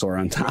canker sore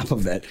on top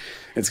of it,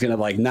 it's going to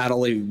like not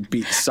only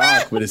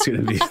suck, but it's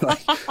going to be like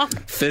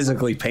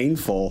physically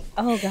painful.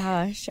 Oh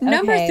gosh. Okay.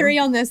 Number 3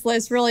 on this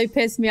list really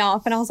pissed me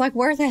off. And I was like,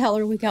 where the hell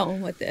are we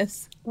going with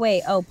this?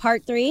 Wait,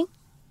 part 3?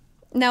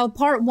 No,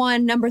 part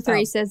 1, number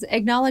 3 says,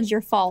 acknowledge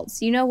your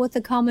faults. You know what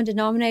the common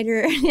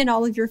denominator in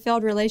all of your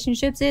failed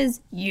relationships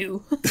is?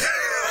 You.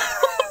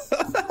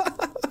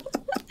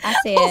 I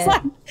feel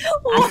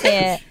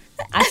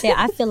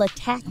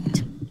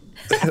attacked.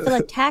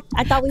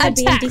 I thought we were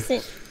being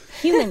decent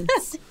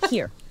humans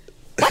here.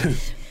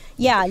 What?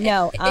 Yeah,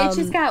 no. It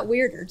just got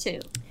weirder, too.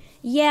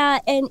 Yeah,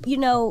 and,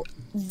 I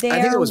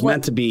think it was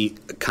meant to be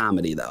a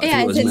comedy, though.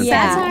 Yeah, it's a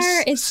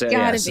satire. It's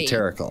gotta be.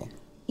 Satirical.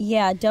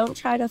 Yeah, don't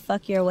try to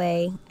fuck your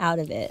way out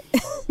of it.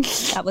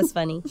 That was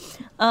funny.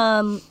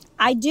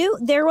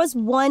 There was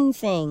one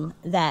thing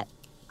that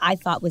I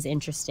thought was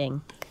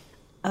interesting.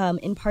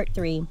 In part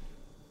 3,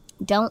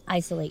 don't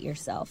isolate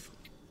yourself.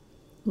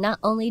 Not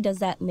only does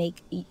that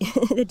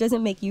it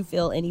doesn't make you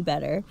feel any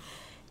better,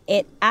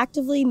 it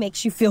actively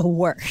makes you feel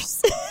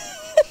worse.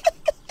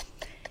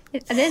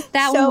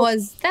 That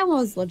one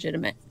was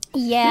legitimate.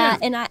 Yeah,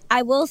 and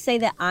I will say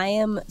that I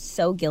am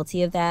so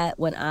guilty of that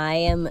when I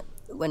am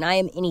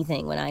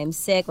anything, when I am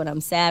sick, when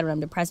I'm sad, when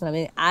I'm depressed,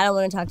 I don't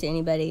want to talk to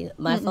anybody.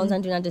 My phone's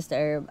on Do Not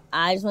Disturb.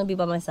 I just want to be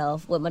by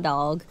myself with my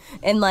dog.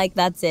 And, like,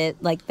 that's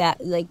it. Like,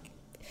 that, like,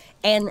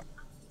 and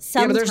sometimes...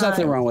 Yeah, but there's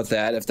nothing wrong with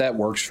that if that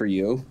works for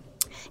you.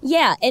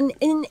 Yeah, and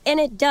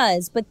it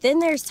does. But then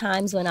there's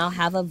times when I'll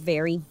have a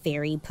very,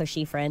 very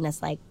pushy friend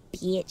that's like,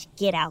 bitch,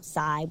 get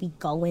outside. We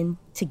going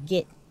to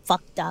get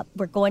fucked up.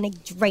 We're going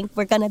to drink.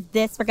 We're going to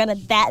this. We're going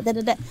to that. Da,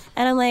 da, da.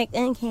 And I'm like,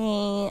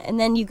 okay. And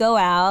then you go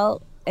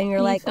out. And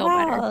you're like,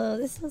 wow,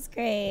 this was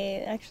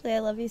great. Actually, I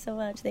love you so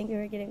much. Thank you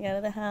for getting me out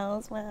of the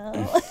house. Wow.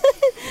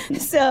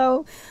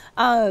 So,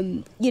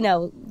 we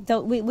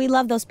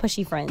love those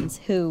pushy friends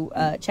who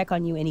check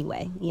on you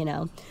anyway,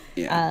 Yeah.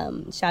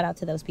 Shout out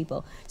to those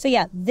people. So,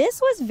 yeah, this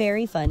was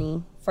very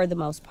funny for the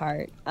most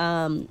part.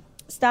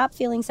 Stop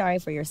feeling sorry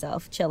for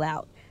yourself. Chill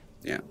out.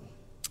 Yeah.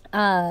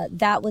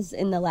 That was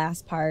in the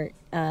last part.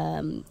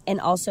 And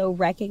also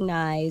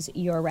recognize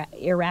your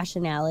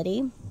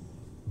irrationality.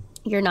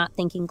 You're not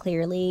thinking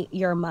clearly.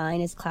 Your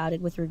mind is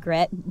clouded with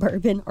regret,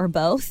 bourbon, or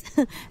both.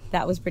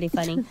 That was pretty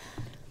funny.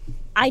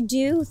 I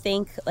do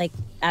think, like,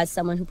 as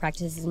someone who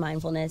practices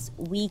mindfulness,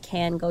 we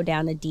can go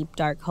down a deep,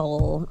 dark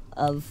hole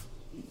of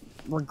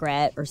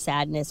regret or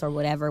sadness or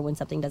whatever when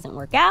something doesn't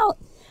work out.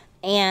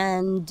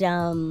 And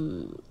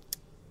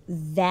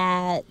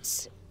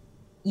that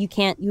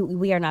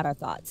we are not our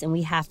thoughts. And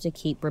we have to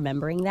keep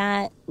remembering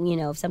that.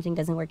 If something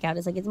doesn't work out,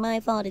 it's like, it's my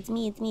fault. It's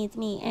me.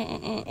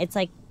 It's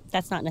like,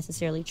 that's not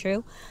necessarily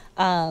true.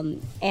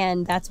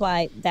 And that's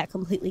why that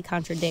completely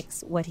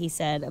contradicts what he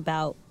said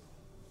about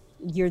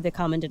you're the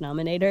common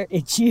denominator.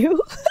 It's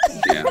you.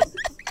 Yeah.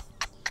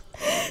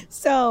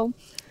 So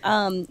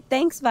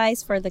thanks,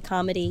 Vice, for the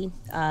comedy.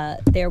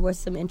 There was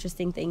some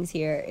interesting things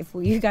here. If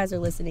you guys are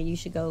listening, you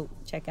should go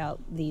check out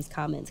these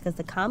comments because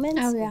the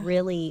comments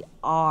really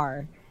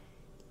are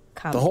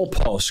comedy. The whole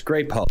post,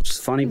 great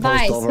post. Funny post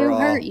Vice, overall.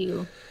 Who hurt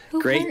you?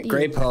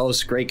 Great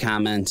post, great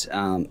comment,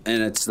 and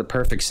it's the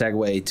perfect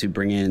segue to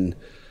bring in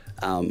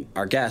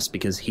our guest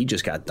because he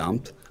just got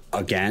dumped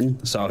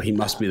again, so he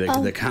must be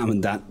the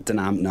common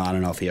denominator. No, I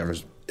don't know if he ever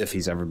if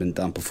he's ever been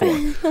done before.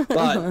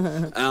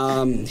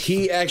 But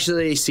he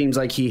actually seems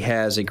like he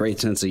has a great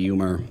sense of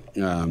humor.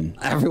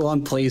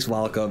 Everyone, please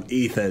welcome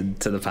Ethan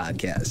to the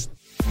podcast.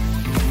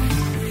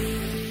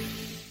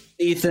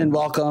 Ethan,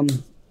 welcome.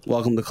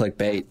 Welcome to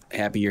Clickbait.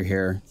 Happy you're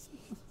here.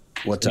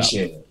 What's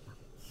Appreciate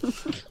up?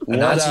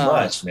 Not too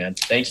much, man.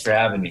 Thanks for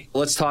having me.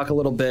 Let's talk a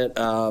little bit.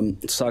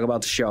 Let's talk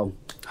about the show.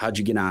 How'd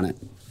you get on it?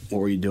 What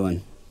were you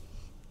doing?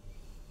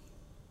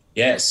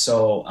 Yeah,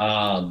 so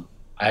I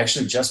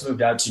actually just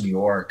moved out to New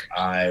York.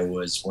 I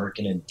was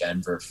working in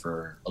Denver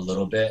for a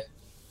little bit.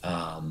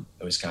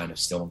 It was kind of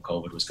still when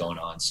COVID was going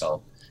on,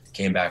 so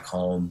came back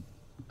home.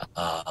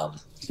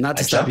 Not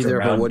to stop you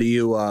there, but what do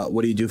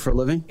you do for a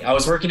living? I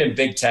was working in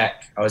big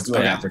tech. I was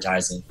doing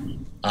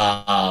advertising.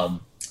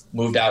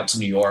 Moved out to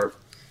New York.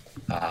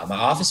 My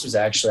office was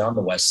actually on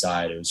the west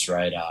side. It was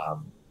right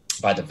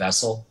by the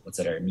Vessel. What's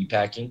that?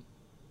 Meatpacking?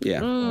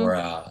 Yeah. Or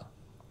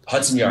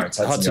Hudson Yards.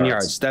 Hudson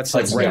Yards. That's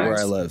like right where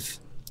I live.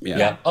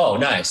 Yeah. Oh,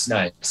 nice.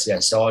 Yeah.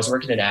 So I was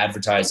working in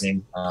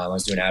advertising. I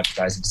was doing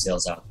advertising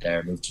sales out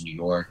there. Moved to New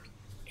York,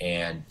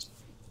 and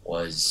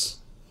was,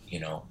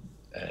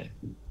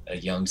 a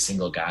young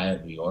single guy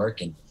in New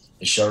York. And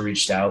the show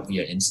reached out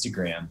via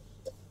Instagram.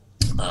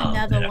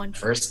 Another one.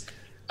 First,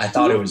 I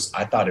thought it was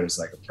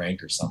like a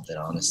prank or something,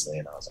 honestly.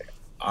 And I was like,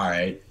 all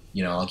right,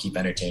 I'll keep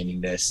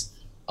entertaining this.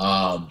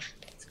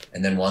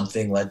 And then one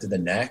thing led to the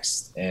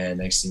next, and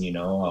next thing you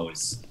know, I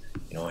was,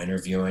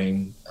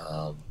 interviewing,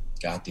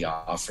 got the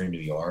offer in New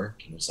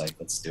York, and was like,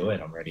 let's do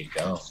it. I'm ready to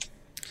go.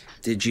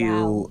 Did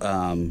you,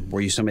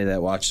 were you somebody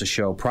that watched the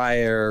show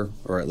prior,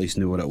 or at least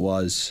knew what it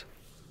was?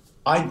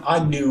 I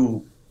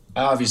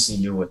obviously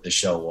knew what the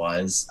show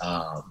was.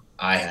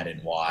 I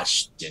hadn't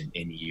watched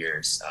in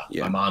years.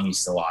 My mom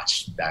used to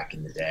watch back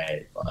in the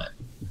day, but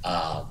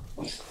I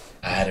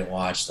hadn't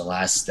watched. The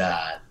last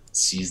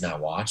season I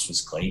watched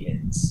was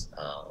Clayton's.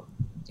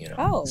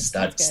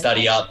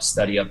 Study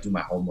up, do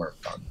my homework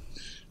on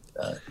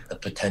the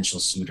potential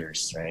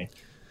suitors, right?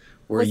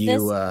 Go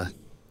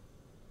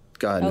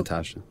ahead,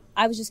 Natasha.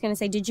 I was just going to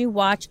say, did you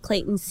watch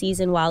Clayton's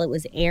season while it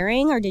was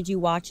airing, or did you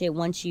watch it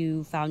once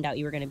you found out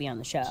you were going to be on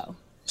the show?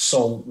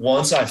 So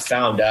once I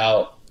found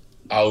out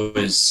I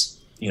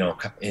was,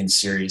 in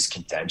serious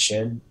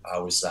contention, I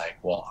was like,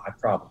 well, I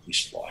probably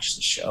should watch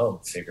the show,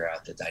 figure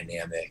out the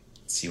dynamic,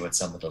 see what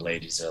some of the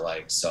ladies are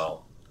like.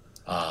 So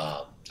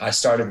I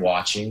started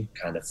watching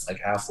kind of like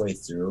halfway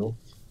through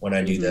when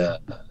I knew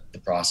the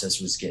process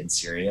was getting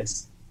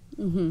serious.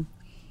 Mm-hmm.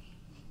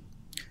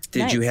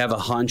 Did you have a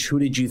hunch? Who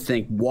did you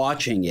think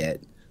watching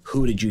it?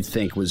 Who did you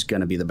think was going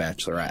to be the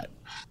Bachelorette?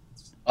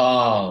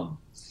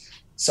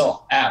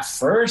 So at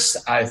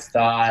first I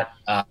thought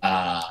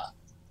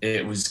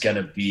it was going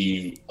to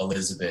be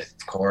Elizabeth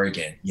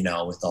Corrigan,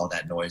 with all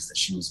that noise that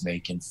she was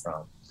making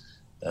from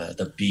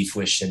the beef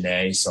with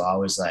Shanae. So I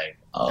was like,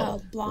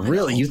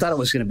 really? You thought it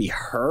was going to be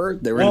her?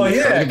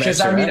 Because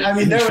I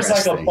mean, there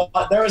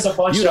was a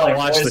bunch. You don't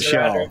watch the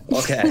show,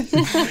 okay?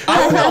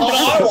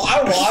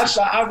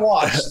 I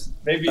watched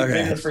maybe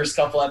the first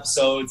couple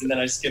episodes, and then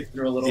I skipped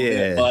through a little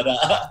bit. But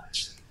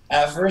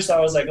at first, I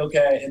was like,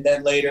 okay, and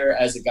then later,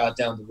 as it got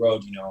down the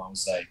road, I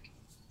was like,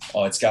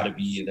 oh, it's got to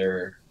be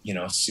either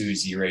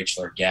Susie,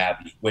 Rachel, or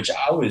Gabby, which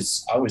I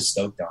was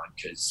stoked on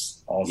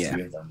because all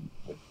three of them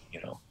would,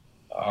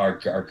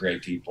 are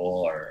great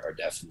people, are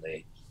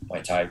definitely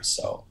my type.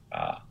 So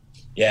and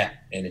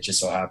it just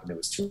so happened it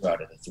was 2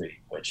 out of the 3,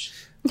 which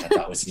I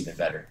thought was even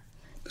better.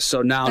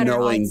 So now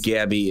knowing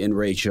Gabby and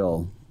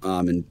Rachel,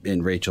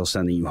 and Rachel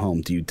sending you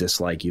home, do you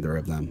dislike either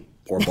of them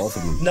or both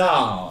of them?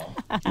 No.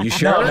 You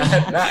sure? No,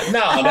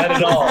 not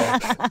at all.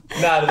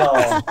 Not at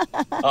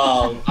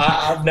all.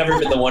 I've never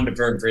been the one to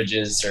burn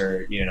bridges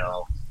or,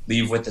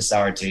 leave with a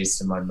sour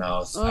taste in my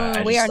mouth.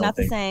 We are not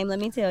the same, let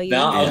me tell you.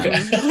 No, okay.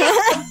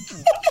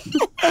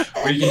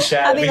 We can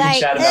chat. We can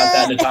chat about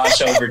that,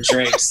 Natasha, over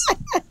drinks.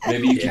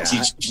 Maybe you can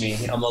teach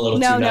me. I'm a little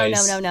too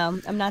nice. No.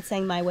 I'm not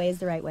saying my way is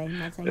the right way. I'm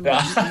not saying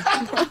that.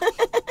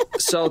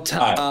 So,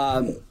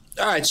 all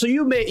right. So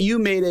you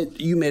made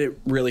it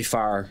really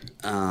far.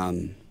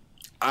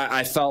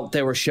 I felt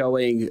they were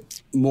showing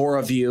more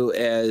of you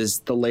as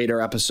the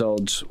later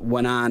episodes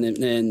went on,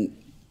 and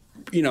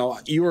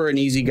you were an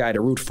easy guy to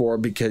root for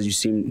because you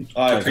seem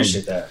I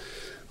appreciate that.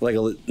 Like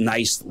a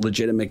nice,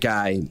 legitimate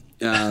guy.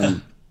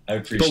 I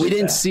appreciate but we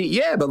didn't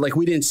that.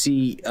 we didn't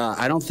see,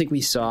 I don't think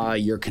we saw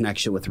your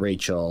connection with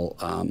Rachel.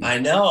 I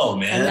know,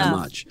 man. As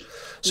much.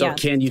 So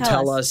can you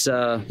tell us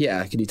can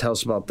you tell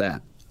us about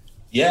that?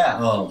 Yeah.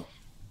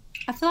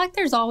 I feel like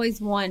there's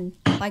always one,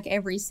 like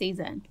every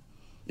season.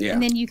 Yeah.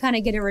 And then you kind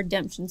of get a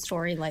redemption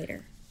story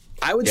later.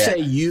 I would say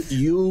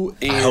you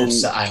and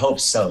I hope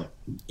so.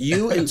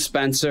 You and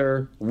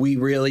Spencer, we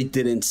really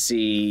didn't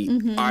see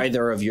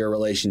either of your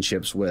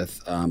relationships with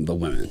the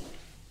women.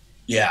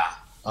 Yeah.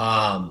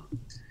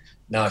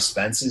 No,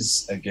 Spence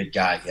is a good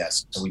guy.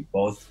 Yes. So we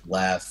both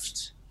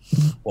left.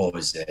 What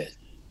was it?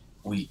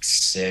 Week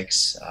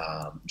 6,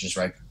 just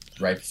right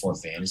before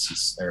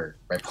fantasies or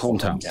right before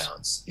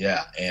hometowns.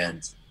 Yeah,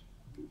 and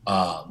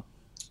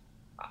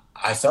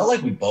I felt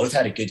like we both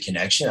had a good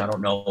connection. I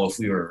don't know if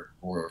we were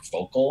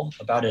vocal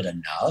about it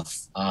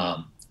enough.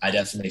 I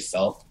definitely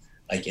felt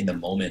like in the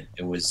moment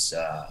it was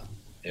a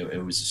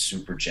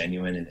super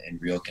genuine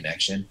and real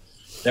connection.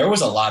 There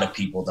was a lot of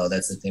people, though.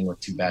 That's the thing with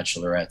two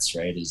bachelorettes,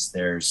 right? Is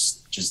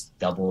there's just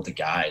double the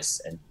guys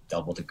and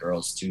double the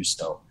girls too.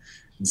 So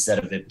instead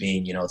of it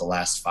being, the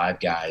last 5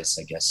 guys,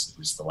 I guess it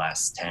was the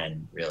last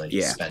 10,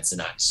 really, Spence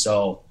and I.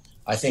 So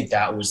I think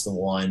that was the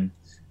one,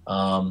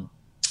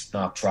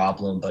 not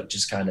problem, but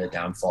just kind of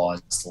downfall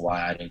as to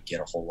why I didn't get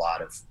a whole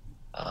lot of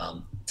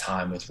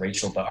time with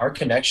Rachel. But our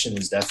connection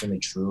was definitely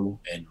true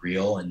and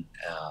real. And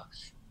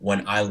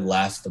when I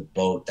left the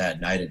boat that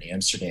night in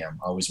Amsterdam,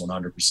 I was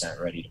 100%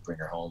 ready to bring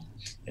her home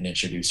and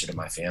introduce her to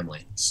my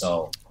family.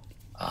 So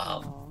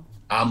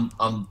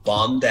I'm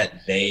bummed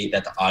that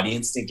the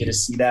audience didn't get to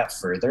see that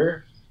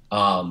further.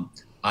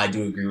 I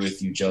do agree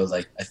with you, Joe.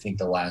 Like, I think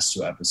the last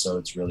 2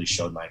 episodes really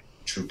showed my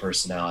true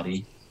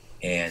personality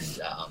and,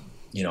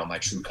 my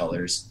true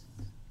colors.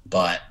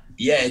 But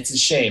yeah, it's a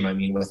shame. I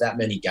mean, with that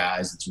many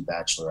guys and 2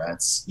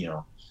 bachelorettes,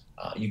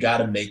 you got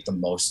to make the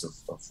most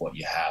of what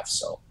you have.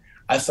 So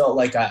I felt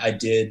like I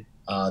did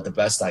the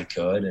best I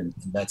could, and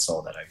that's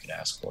all that I could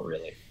ask for,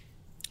 really.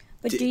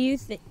 But do you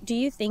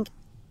think,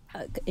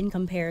 in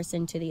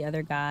comparison to the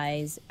other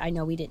guys, I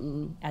know we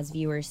didn't, as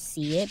viewers,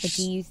 see it, but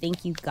do you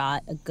think you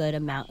got a good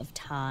amount of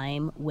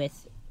time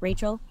with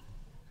Rachel?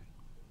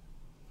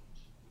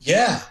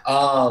 Yeah.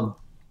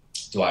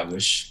 Do I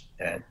wish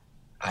that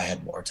I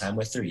had more time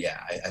with her?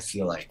 Yeah. I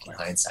feel like in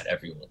hindsight,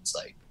 everyone's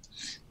like,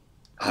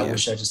 I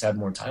wish I just had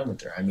more time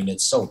with her. I mean,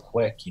 it's so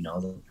quick,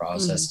 the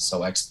process is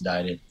so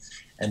expedited.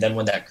 And then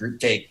when that group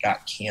date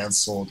got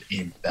canceled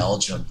in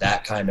Belgium,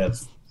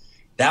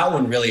 that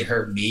one really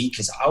hurt me,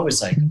 because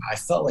I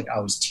felt like I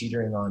was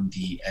teetering on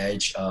the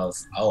edge of,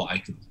 I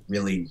could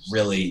really,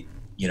 really,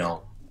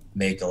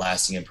 make a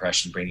lasting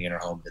impression bringing her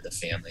home to the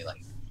family.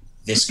 Like,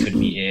 this could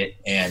be it.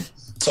 And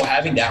so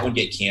having that one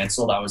get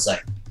canceled, I was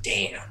like,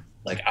 damn,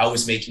 like I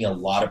was making a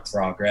lot of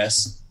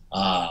progress.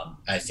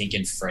 I think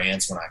in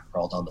France when I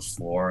crawled on the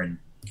floor, and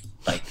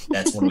like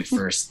that's when we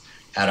first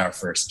had our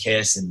first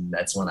kiss, and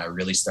that's when I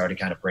really started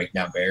kind of breaking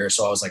down barriers.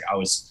 So I was like, I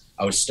was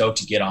stoked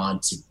to get on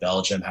to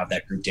Belgium, have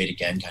that group date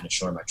again, kind of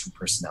showing my true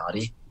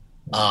personality.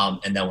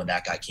 And then when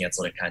that got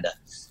canceled, it kind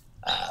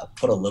of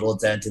put a little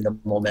dent in the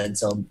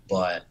momentum,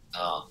 but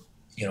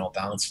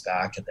bounced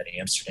back at that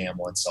Amsterdam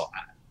one. So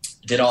I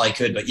did all I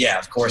could, but yeah,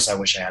 of course I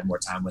wish I had more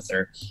time with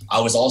her. I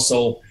was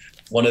also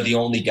one of the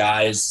only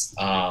guys,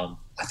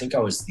 I think I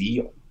was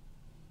the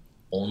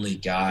only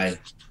guy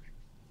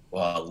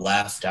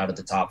left out of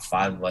the top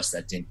 5 of us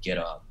that didn't get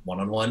a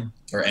one-on-one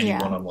or any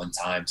one-on-one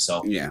time.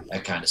 So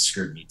that kind of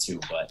screwed me too.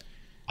 But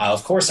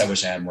of course I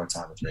wish I had more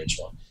time with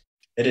Rachel.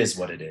 It is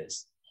what it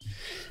is.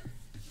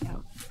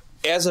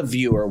 As a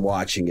viewer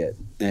watching it,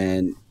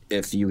 and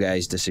if you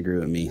guys disagree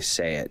with me,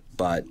 say it,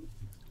 but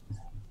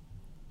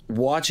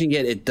watching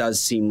it, it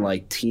does seem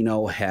like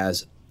Tino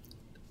has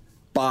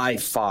by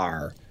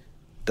far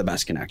the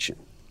best connection.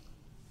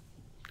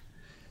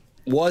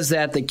 Was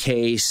that the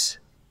case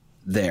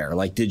there?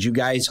 Like, did you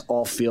guys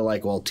all feel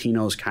like, well,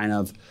 Tino's kind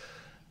of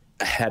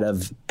ahead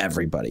of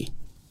everybody?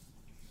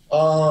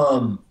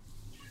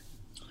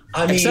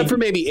 Except for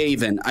maybe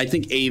Avon. I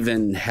think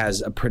Avon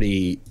has a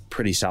pretty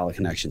solid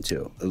connection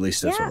too. At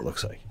least that's what it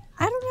looks like.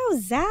 I don't know,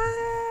 Zach.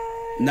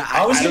 No,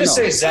 I was going to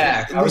say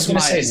Zach. I was going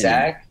to say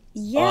Zach.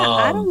 Yeah,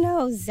 I don't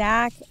know,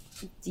 Zach.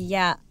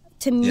 Yeah,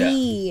 to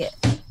me,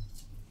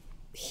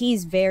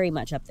 he's very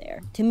much up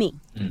there. To me,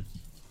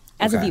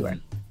 as a viewer.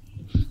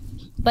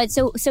 But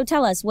so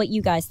tell us what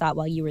you guys thought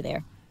while you were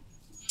there.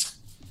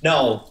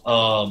 No,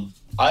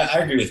 I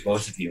agree with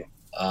both of you.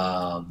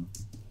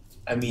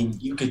 I mean,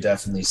 you could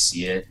definitely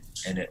see it,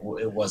 and it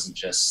wasn't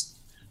just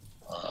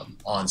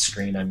on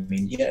screen. I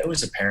mean, yeah, it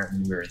was apparent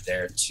when we were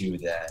there too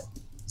that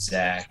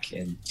Zach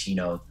and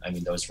Tino, I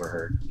mean, those were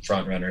her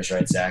front runners,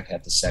 right? Zach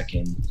had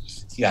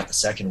he got the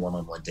second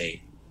one-on-one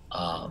date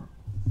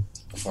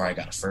before I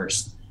got a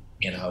first.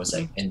 And I was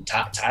like, and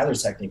Tyler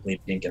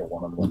technically didn't get a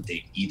one-on-one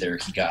date either.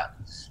 He got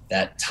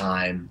that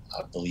time,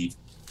 I believe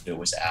it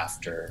was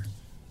after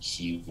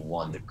he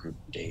won the group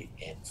date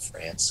in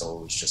France. So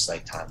it was just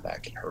like time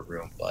back in her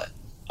room. But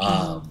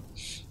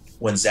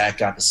when Zach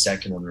got the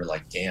second one, we were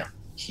like, damn,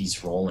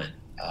 he's rolling.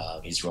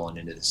 He's rolling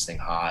into this thing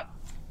hot.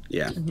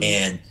 Yeah.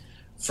 And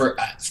for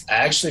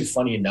actually,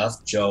 funny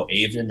enough, Joe,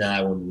 Avon and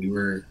I,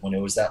 when it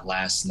was that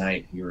last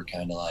night, we were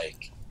kind of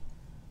like,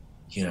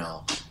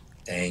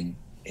 dang,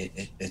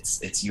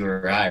 it's you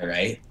or I,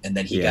 right? And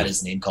then he got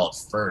his name called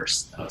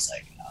first. I was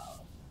like, oh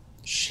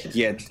shit.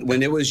 Yeah,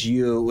 when it was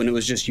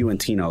just you and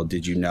Tino,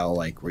 did you know?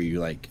 Like, were you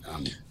like?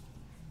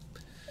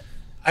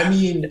 I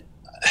mean,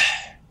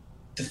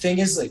 the thing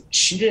is, like,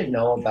 she didn't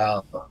know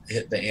about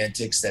the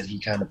antics that he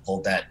kind of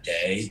pulled that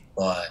day,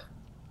 but.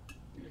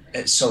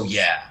 So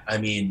yeah, I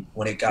mean,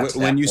 when it got to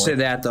when you point, say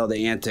that though,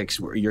 the antics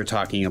you're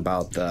talking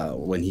about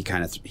when he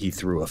kind of he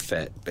threw a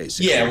fit,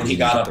 basically. Yeah, when he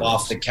got up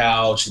off the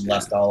couch and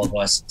left all of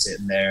us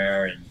sitting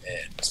there and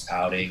was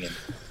pouting, and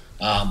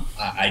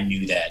I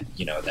knew that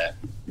that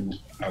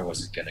I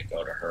wasn't going to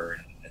go to her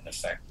and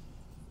affect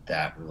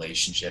that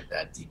relationship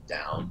that deep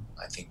down.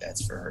 I think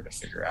that's for her to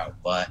figure out.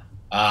 But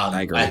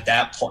I agree. At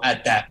that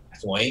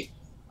point,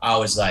 I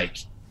was like,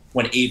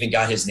 when Avon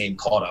got his name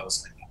called, I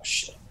was like, oh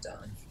shit, I'm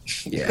done.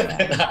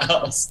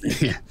 Yeah.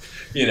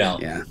 You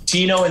know,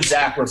 Tino and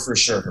Zach were for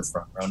sure her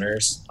front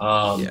runners.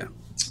 And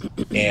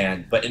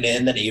then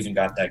Avon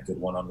got that good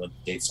one-on-one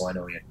date, so I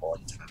know he had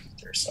quality time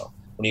with her. So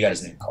when he got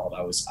his name called,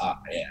 I was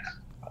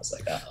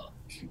like, uh-oh.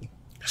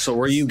 So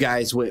were you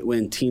guys,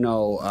 when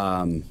Tino,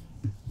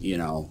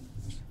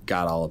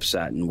 got all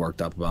upset and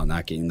worked up about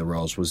not getting the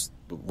rose,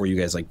 were you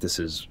guys like, this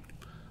is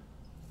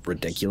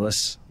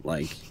ridiculous?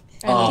 Like,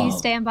 do you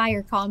stand by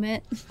your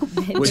comment?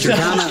 Which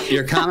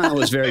your comment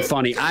was very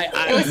funny.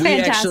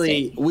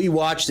 We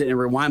watched it and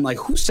rewind, like,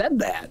 who said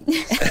that?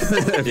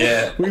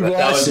 Yeah, we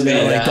watched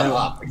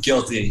it.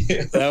 Guilty.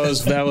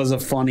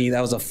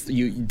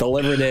 You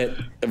delivered it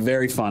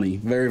very funny,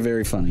 very,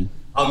 very funny.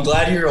 I'm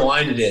glad you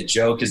rewinded it,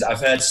 Joe, because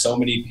I've had so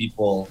many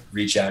people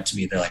reach out to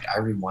me. They're like, I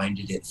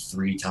rewinded it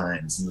 3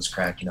 times and was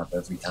cracking up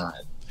every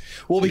time.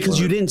 Well, because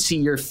you didn't see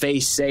your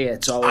face say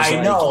it, so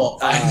I know.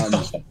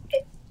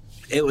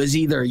 It was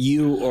either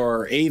you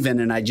or Avon,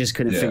 and I just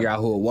couldn't figure out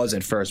who it was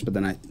at first. But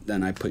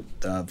then I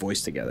put the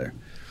voice together.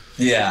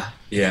 Yeah.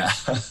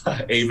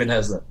 Avon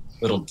has a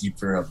little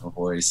deeper of a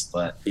voice,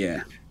 but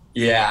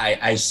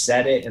I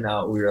said it, and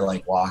we were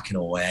like walking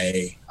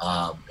away.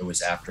 It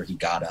was after he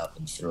got up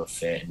and threw a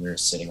fit, and we were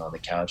sitting on the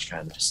couch,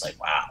 kind of just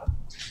like, wow.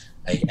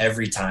 Like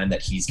every time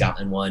that he's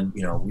gotten one,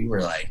 we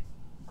were like,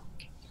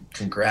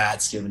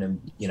 congrats, giving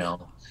him,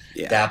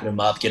 dapping him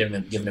up, giving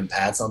him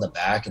pats on the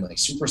back, and like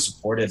super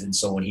supportive. And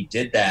so when he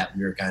did that,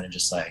 we were kind of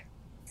just like,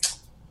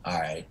 all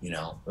right, it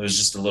was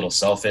just a little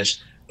selfish.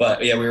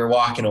 But yeah, we were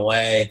walking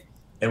away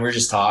and we were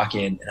just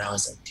talking, and I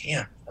was like,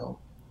 damn,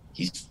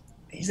 he's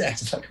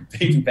acting like a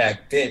baby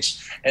back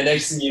bitch. And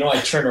next thing you know,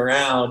 I turn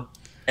around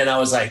and I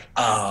was like,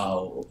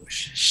 oh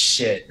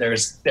shit,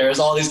 there's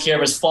all these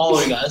cameras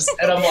following us.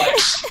 And I'm like,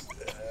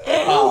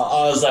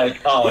 I was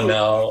like, oh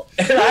no.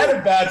 And I had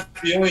a bad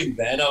feeling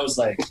then. I was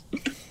like,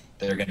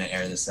 they're going to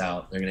air this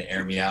out. They're going to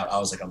air me out. I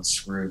was like, I'm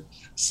screwed.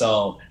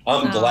 So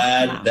I'm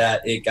glad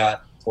that it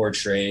got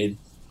portrayed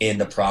in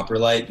the proper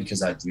light,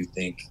 because I do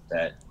think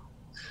that,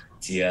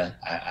 Tia,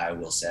 I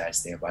will say I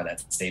stand by that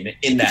statement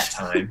in that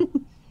time,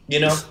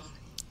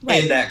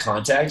 right. In that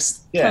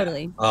context. Yeah.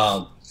 Totally.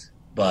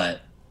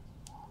 But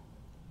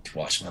to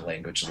watch my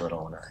language a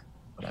little when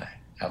I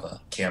have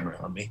a camera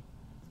on me.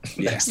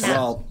 Yes.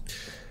 Well,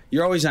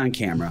 you're always on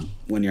camera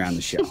when you're on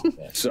the show.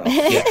 So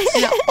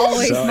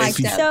always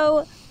mic'd up.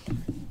 So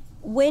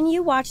when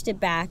you watched it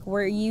back,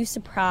 were you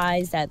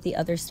surprised at the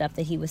other stuff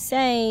that he was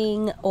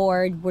saying,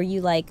 or were you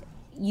like,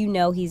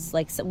 he's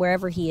like,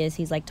 wherever he is,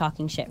 he's like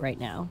talking shit right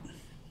now?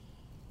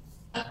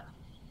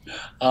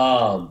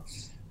 No,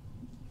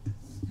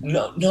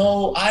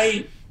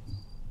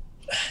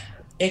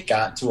 it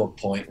got to a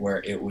point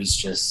where it was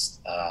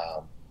just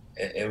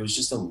it was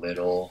just a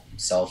little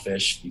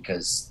selfish,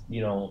 because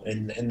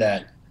in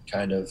that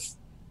kind of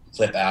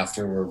clip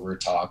after where we're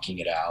talking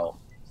it out,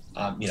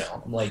 I'm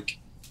like,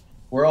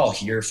 we're all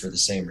here for the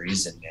same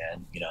reason,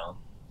 man,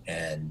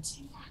 and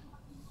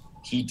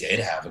he did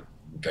have a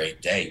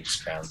great day. He was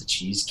crowned the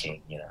Cheese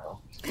King,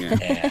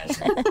 And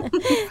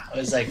I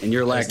was like, and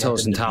you're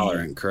lactose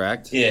intolerant,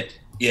 correct?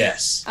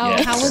 Yes. Oh,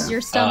 yes. How was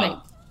your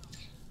stomach?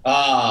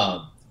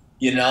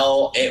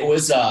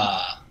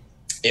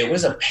 It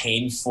was a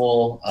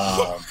painful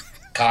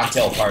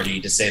cocktail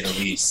party, to say the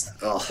least.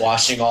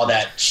 Washing all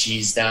that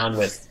cheese down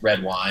with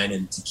red wine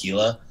and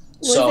tequila.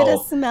 Was it a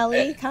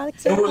smelly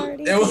cocktail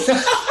party?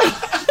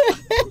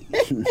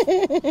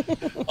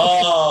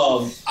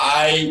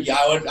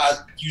 I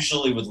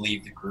usually would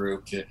leave the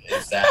group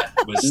if that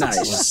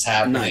was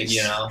happening. Nice.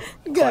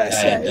 Good.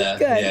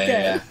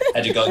 I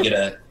had to go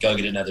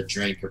get another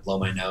drink or blow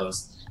my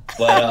nose.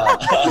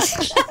 But I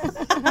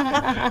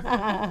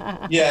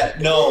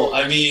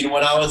mean,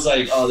 when I was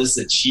like, oh, this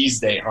is a cheese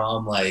day,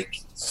 I'm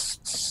like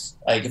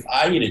if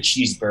I eat a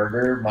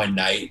cheeseburger, my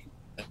night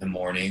in the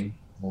morning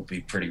will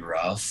be pretty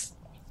rough.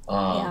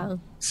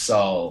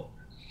 So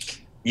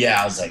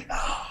I was like,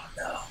 oh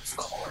no, of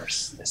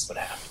course this would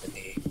happen to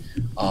me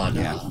on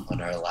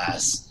our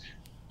last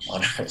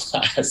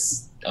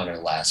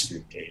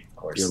group date. Of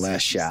course, your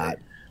last shot.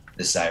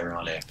 This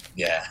ironic,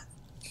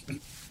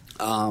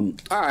 all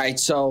right,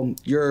 so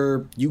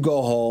you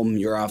go home,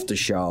 you're off the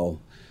show,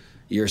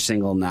 you're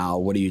single now.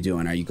 What are you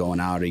doing? Are you going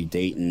out? Are you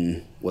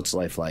dating? What's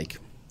life like?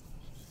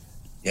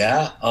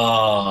 Yeah,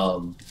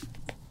 I've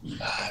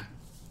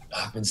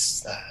been,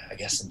 I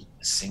guess I'm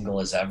single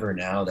as ever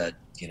now that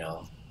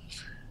I'm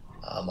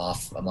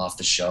off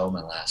the show.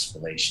 My last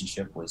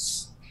relationship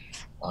was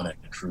on a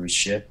cruise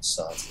ship,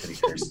 so it's pretty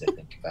crazy to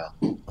think about.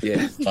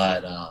 Yeah,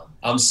 but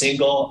I'm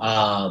single.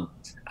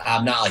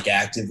 I'm not like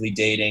actively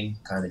dating,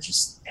 kind of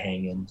just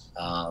hanging,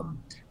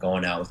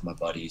 going out with my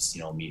buddies,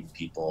 meeting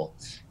people,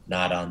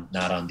 not on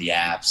the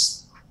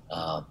apps.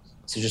 So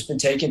just been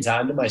taking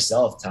time to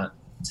myself,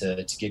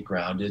 to get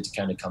grounded, to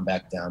kind of come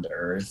back down to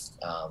earth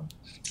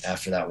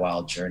after that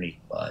wild journey.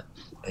 But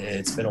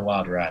it's been a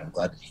wild ride. I'm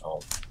glad to be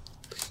home.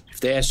 If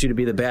they asked you to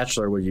be the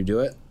Bachelor, would you do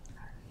it?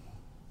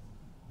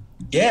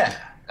 Yeah.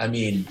 I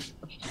mean,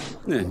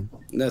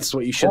 that's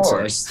what you should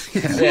say.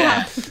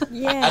 Yeah.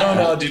 Yeah. I don't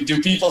know.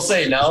 Do people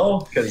say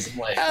no? Because I'm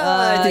like,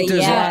 I think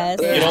there's yes.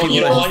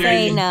 you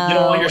don't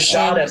want your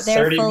shot at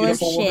 30 full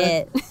beautiful of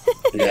shit.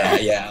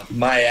 women. Yeah.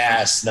 My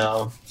ass,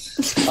 no.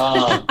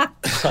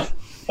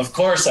 Of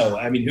course,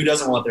 I mean, who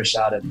doesn't want their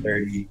shot at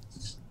 30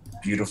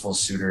 beautiful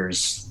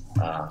suitors?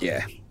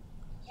 Yeah.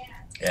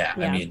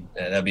 I mean,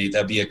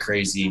 that'd be a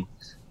crazy.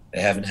 They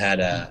haven't had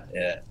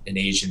an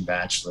Asian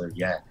bachelor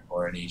yet,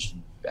 or an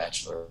Asian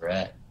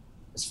bachelorette,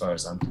 as far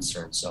as I'm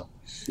concerned. So,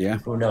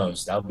 who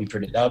knows? That would be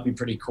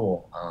pretty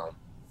cool.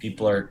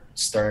 People are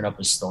stirring up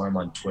a storm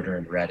on Twitter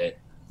and Reddit.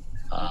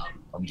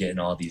 I'm getting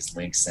all these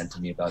links sent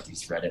to me about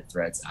these Reddit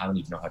threads. I don't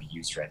even know how to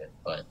use Reddit,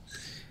 but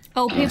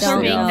people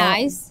are being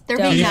nice. They're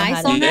being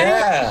nice on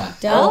there.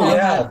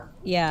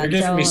 They're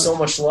giving me so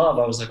much love.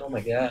 I was like, oh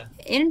my god.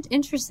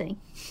 Interesting.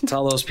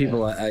 Tell those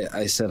people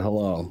I said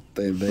hello.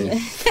 They we don't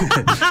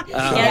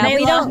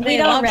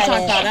Reddit.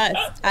 Talk about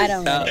us. I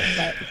don't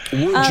Reddit,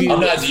 but I'm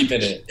not deep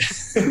in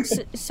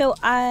it. so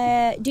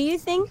do you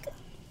think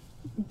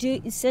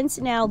since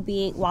now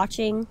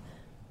watching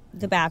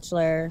The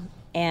Bachelor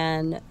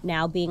and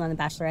now being on The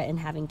Bachelorette and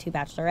having 2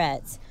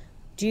 bachelorettes,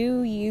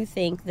 do you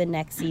think the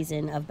next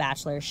season of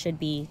Bachelor should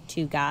be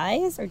 2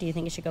 guys, or do you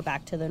think it should go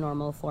back to the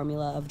normal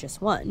formula of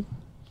just 1?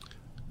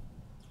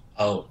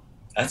 Oh,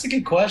 that's a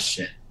good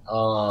question.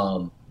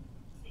 I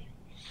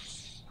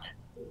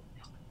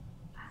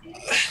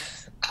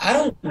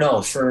don't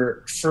know.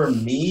 For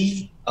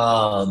me,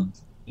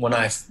 when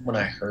I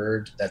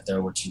heard that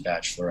there were 2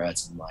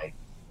 bachelorettes, I'm like,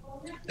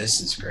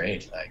 this is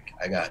great. Like,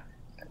 I got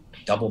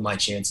double my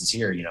chances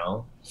here, you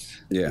know?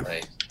 Yeah.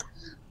 Like,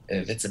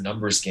 if it's a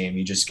numbers game,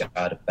 you just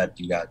gotta bet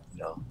you got,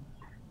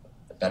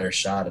 a better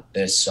shot at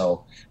this.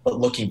 So, but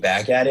looking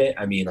back at it,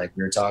 I mean, like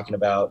we were talking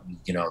about,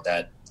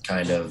 that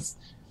kind of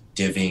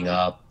divvying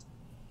up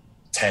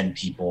 10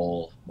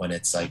 people when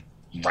it's like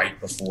right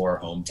before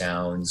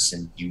hometowns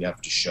and you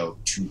have to show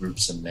 2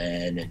 groups of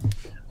men. And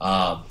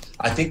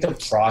I think the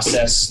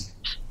process,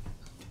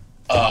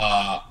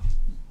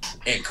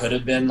 it could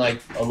have been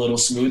like a little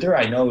smoother.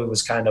 I know it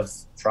was kind of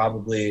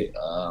probably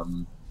a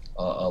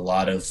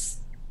lot of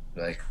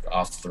like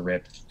off the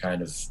rip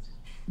kind of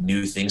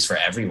new things for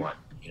everyone,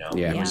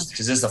 because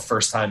this is the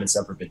first time it's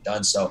ever been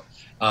done. So,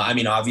 I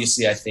mean,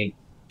 obviously I think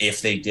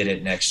if they did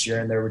it next year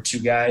and there were 2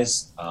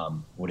 guys,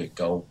 would it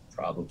go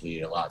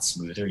probably a lot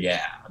smoother?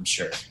 Yeah, I'm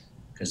sure,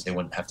 because they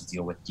wouldn't have to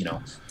deal with,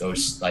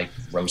 those like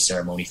rose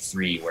ceremony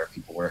 3 where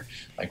people were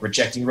like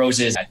rejecting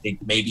roses. I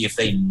think maybe if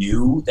they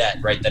knew that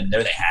right then and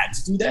there they had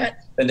to do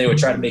that, then they would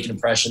try to make an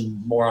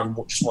impression more on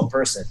just one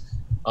person.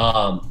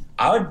 I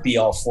would be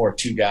all for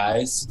 2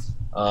 guys.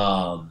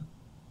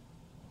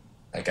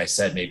 Like I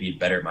said, maybe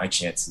better my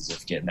chances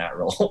of getting that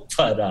role,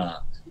 but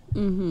I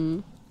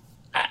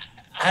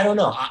don't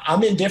know.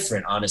 I'm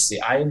indifferent, honestly.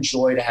 I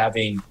enjoyed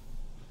having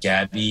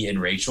Gabby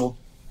and Rachel,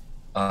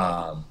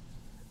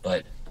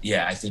 but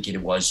yeah, I think it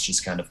was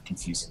just kind of a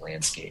confusing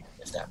landscape,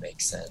 if that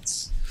makes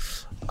sense.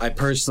 I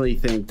personally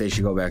think they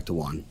should go back to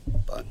 1,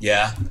 but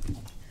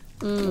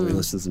nobody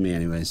listens to me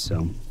anyways.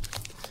 So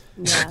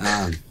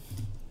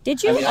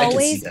did you always? I can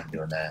see them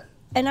doing that.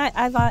 And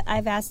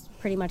I've asked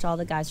pretty much all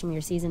the guys from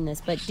your season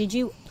this, but did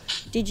you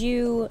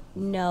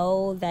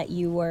know that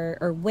you were,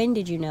 or when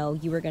did you know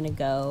you were going to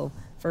go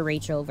for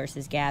Rachel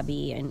versus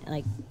Gabby, and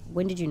like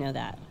when did you know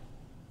that?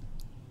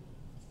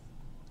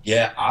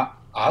 Yeah,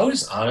 I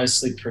was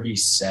honestly pretty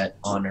set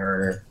on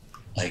her,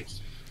 like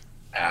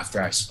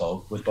after I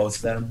spoke with both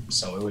of them.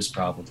 So it was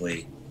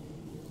probably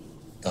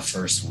the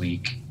first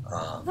week.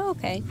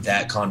 Okay.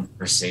 That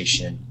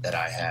conversation that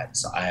I had.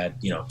 So I had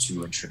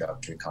 2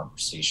 introductory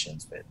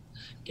conversations with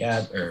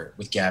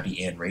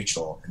Gabby and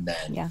Rachel, and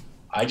then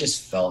I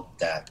just felt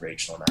that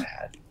Rachel and I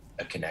had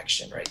a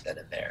connection right then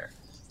and there.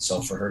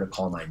 So for her to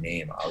call my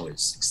name, I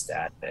was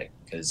ecstatic,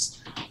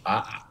 because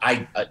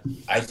I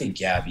think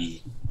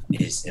Gabby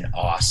is an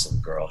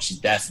awesome girl. She's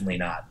definitely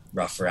not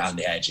rough around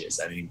the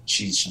edges. I mean,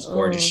 she's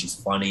gorgeous. She's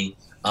funny.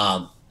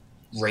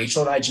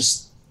 Rachel and I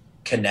just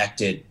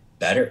connected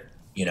better,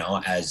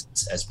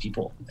 as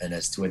people and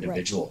as 2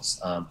 individuals.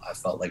 Right. I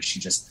felt like she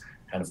just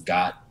kind of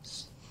got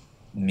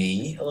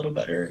me a little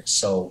better.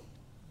 So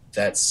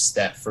that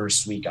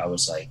first week I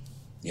was like,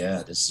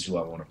 yeah, this is who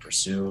I want to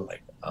pursue.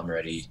 Like, I'm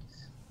ready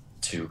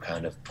to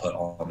kind of put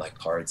all my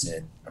cards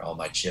in, or all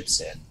my chips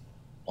in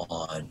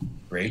on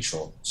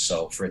Rachel.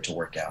 So for it to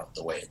work out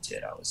the way it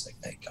did, I was like,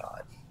 thank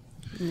God.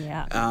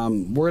 Yeah.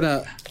 We're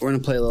gonna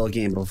play a little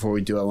game. Before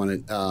we do, I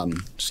want to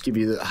just give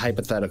you the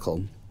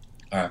hypothetical.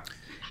 All right.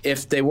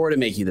 If they were to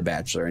make you the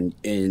Bachelor, and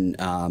in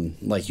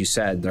like you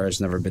said, there has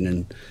never been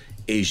an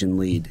Asian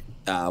lead,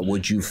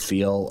 would you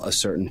feel a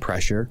certain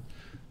pressure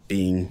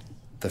being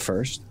the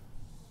first?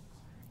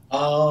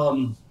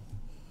 I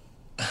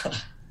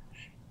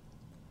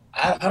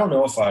don't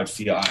know if I'd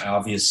feel.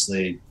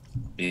 Obviously,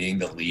 being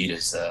the lead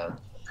is a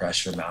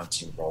pressure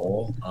mounting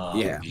role.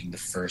 Being the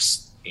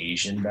first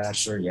Asian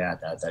bachelor,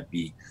 that'd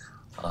be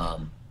a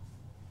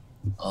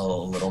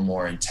little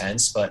more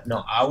intense. But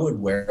no, I would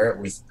wear it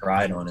with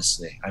pride,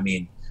 honestly. I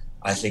mean,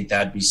 I think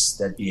that'd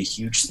be a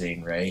huge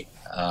thing, right?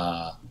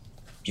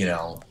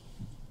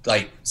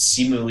 Like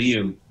Simu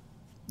Liu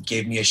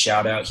gave me a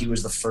shout out. He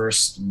was the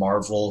first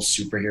Marvel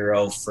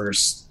superhero,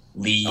 first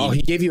lead. Oh,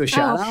 he gave you a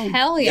shout out?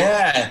 Hell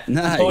yeah.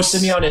 Nice. He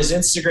posted me on his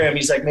Instagram.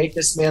 He's like, make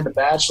this man the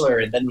bachelor,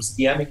 and then was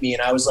DMing me,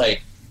 and I was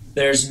like,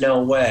 there's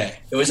no way.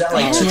 It was at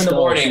like 2 in the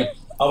morning.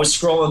 I was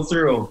scrolling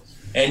through,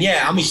 and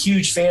I'm a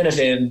huge fan of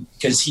him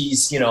because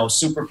he's,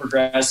 super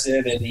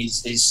progressive, and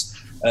he's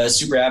a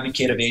super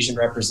advocate of Asian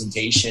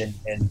representation.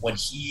 And when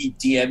he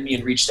DM'd me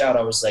and reached out,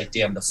 I was like,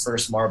 damn, the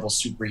first Marvel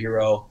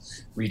superhero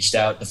reached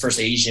out, the first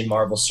Asian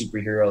Marvel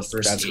superhero,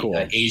 first cool.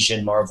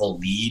 Asian Marvel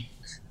lead.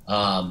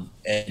 And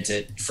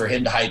for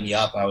him to hype me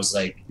up, I was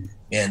like,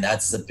 man,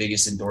 that's the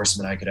biggest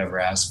endorsement I could ever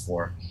ask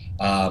for.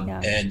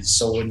 And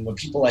so when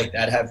people like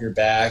that have your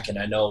back, and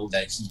I know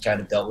that he kind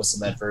of dealt with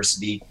some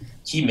adversity,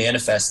 he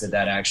manifested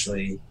that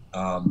actually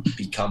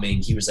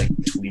he was like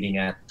tweeting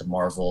at the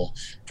Marvel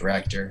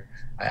director.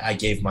 I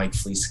gave Mike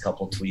Fleece a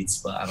couple tweets,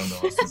 but I don't know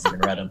if he's even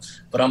read them.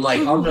 But I'm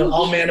like,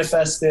 I'll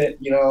manifest it.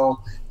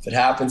 If it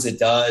happens, it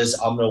does.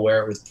 I'm going to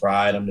wear it with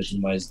pride. I'm going to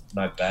do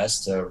my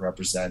best to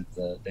represent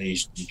the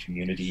Asian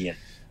community. And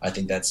I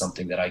think that's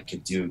something that I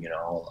could do.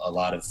 A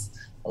lot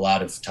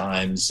of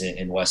times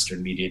in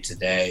Western media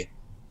today,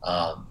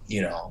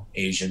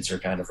 Asians are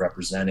kind of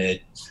represented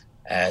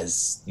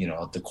as,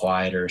 the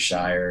quieter,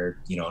 shyer,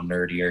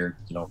 nerdier,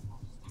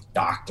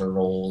 doctor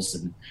roles.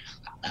 And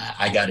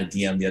I got a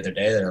DM the other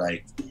day. They're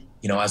like,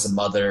 as a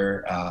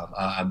mother,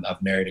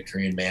 I've married a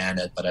Korean man,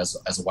 but as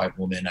a white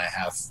woman, I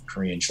have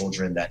Korean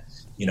children that,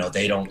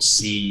 they don't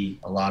see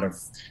a lot of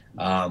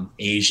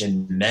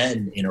Asian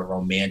men in a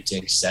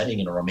romantic setting,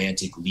 in a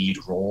romantic lead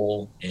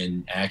role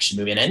in action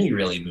movie, in any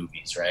really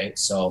movies, right?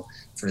 So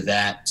for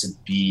that to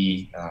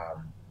be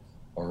a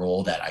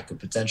role that I could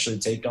potentially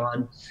take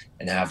on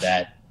and have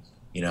that,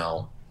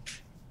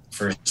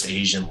 first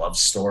Asian love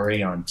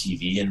story on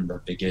TV and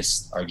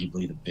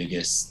arguably the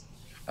biggest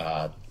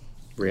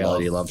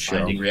reality love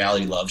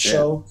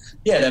show.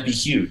 Yeah, that'd be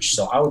huge.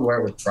 So I would wear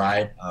it with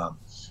pride. I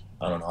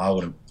don't know. I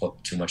wouldn't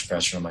put too much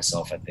pressure on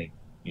myself. I think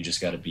you just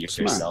got to be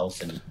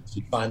yourself, and if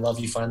you find love,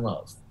 you find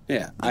love.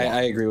 Yeah,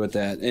 I agree with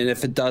that. And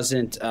if it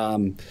doesn't,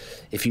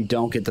 if you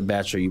don't get the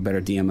Bachelor, you better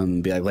DM him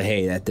and be like,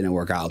 hey, that didn't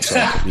work out. So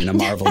in a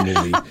Marvel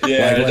movie,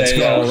 let's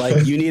go.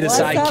 Like, you need a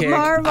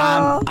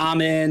sidekick.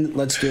 I'm in.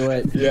 Let's do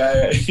it.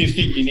 Yeah,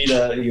 you need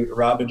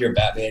Robin, your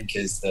Batman,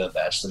 because the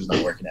Bachelor's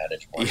not working out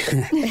anymore.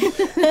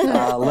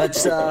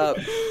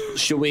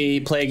 Should we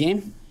play a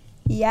game?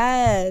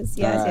 Yes.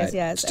 Right,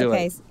 let's do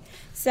it.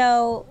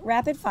 So,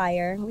 rapid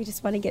fire. We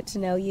just want to get to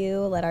know you,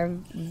 let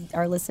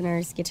our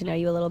listeners get to know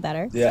you a little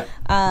better. Yeah.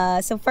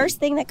 So, first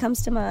thing that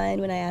comes to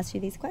mind when I ask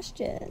you these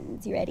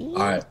questions. You ready?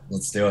 All right,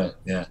 let's do it.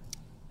 Yeah.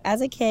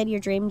 As a kid,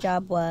 your dream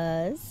job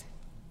was?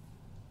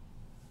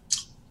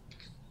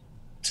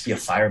 To be a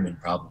fireman,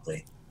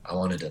 probably. I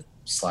wanted to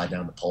slide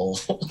down the pole.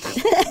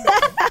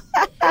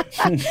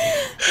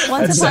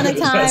 Once upon a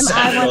time,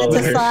 I wanted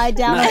to slide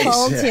down a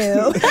pole too. You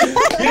know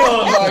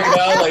what I'm talking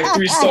about? Like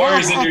 3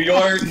 stories in New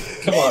York.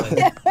 Come on,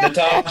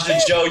 Natasha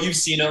and Joe, you've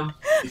seen them.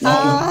 Yep.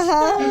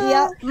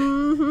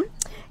 Mm-hmm.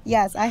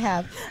 Yes, I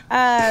have.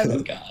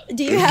 Oh God.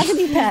 Do you have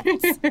any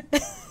pets?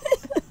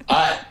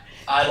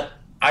 I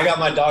got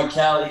my dog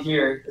Callie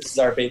here. This is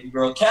our baby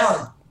girl,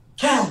 Callie.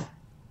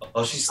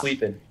 Oh, she's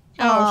sleeping.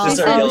 She's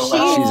done.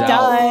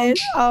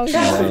 Oh, she's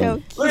so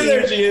cute. Look at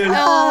there she is.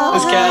 Oh,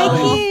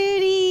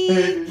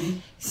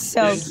 cutie.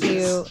 So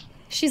cute.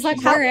 She's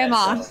like, where am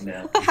I?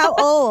 How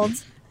old?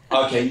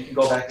 Okay, you can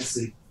go back to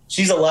sleep.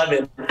 She's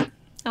 11.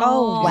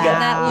 Oh,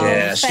 wow.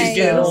 Yeah, she's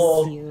getting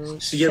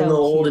old. She's getting a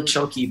little old and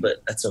chunky,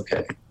 but that's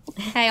okay.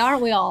 Hey,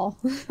 aren't we all?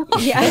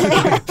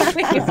 Yeah.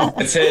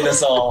 It's hitting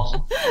us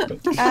all.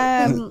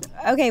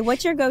 Okay,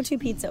 what's your go-to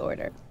pizza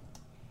order?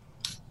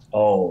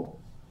 Oh,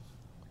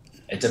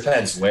 it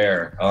depends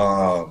where.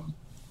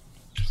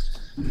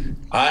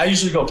 I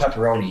usually go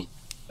pepperoni.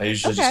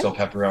 Just go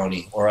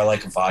pepperoni, or I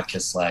like a vodka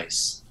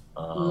slice.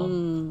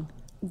 Do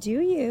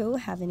you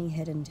have any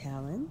hidden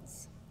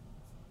talents?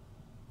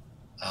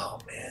 Oh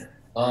man,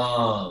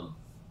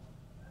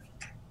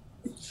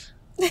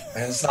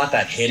 it's not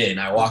that hidden.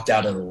 I walked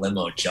out of the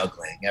limo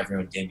juggling.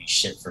 Everyone gave me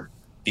shit for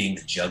being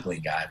the juggling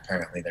guy.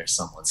 Apparently, there's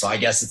someone. So I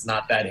guess it's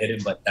not that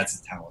hidden, but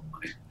that's a talent of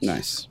mine.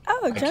 Nice.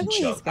 Oh,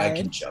 juggling is good. I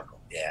can juggle.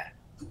 Yeah.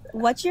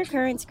 What's your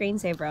current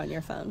screensaver on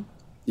your phone?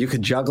 You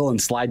could juggle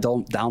and slide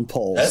down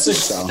poles.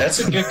 That's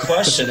a good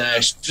question,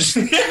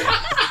 actually.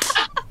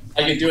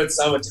 I can do it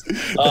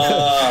simultaneously.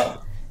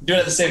 Do it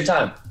at the same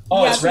time.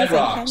 Oh, it's Red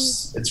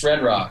Rocks. It's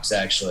Red Rocks,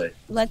 actually.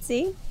 Let's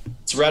see.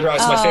 It's Red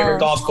Rocks, my favorite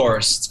golf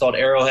course. It's called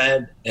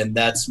Arrowhead, and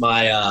that's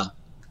my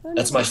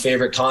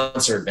favorite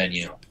concert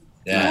venue.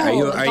 Yeah.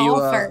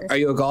 Are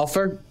you a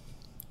golfer?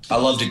 I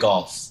love to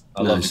golf.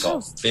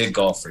 Big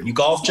golfer. You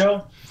golf,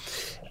 Joe?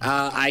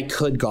 I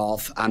could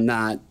golf. I'm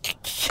not.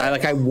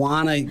 I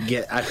want to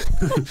get.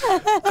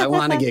 I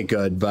want to get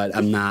good, but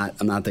I'm not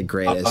the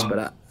greatest.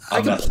 But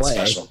I can play.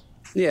 Special.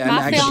 Yeah,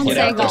 My fiance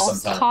golfs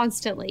sometime.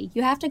 constantly.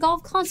 You have to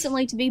golf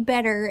constantly to be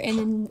better, and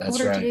in That's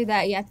order right. to do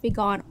that, you have to be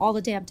gone all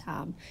the damn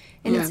time,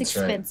 and it's That's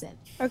right. expensive.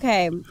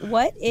 Okay,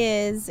 what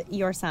is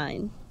your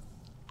sign?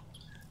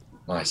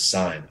 My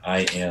sign.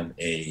 I am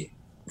a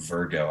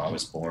Virgo. I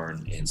was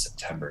born in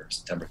September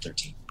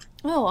 13th.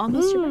 Oh,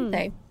 almost your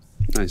birthday.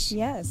 Nice.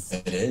 Yes.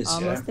 It is,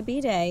 Almost yeah. the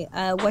B-Day.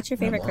 What's your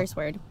favorite wow. curse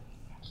word?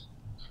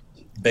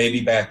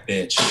 Baby back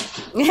bitch.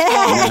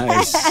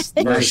 Nice.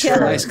 For sure.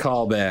 Nice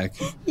callback.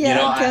 Yeah, you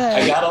know,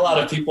 good. I got a lot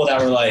of people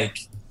that were like,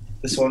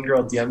 this one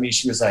girl DM'd me,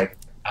 she was like,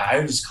 I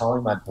was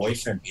calling my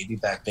boyfriend baby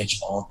back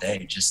bitch all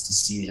day just to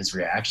see his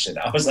reaction.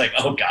 I was like,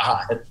 oh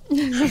God,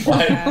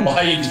 why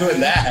are you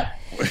doing that?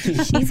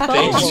 She's bold.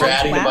 Thanks for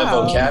adding to my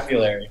Wow.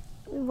 vocabulary.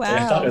 Wow, I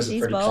thought it was a she's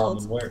pretty bold.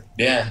 common word.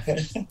 Yeah.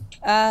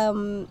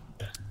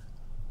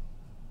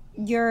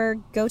 Your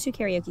go-to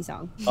karaoke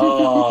song?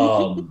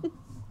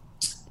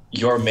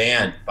 Your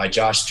Man by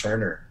Josh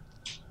Turner.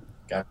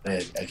 Got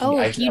it.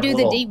 You do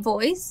the deep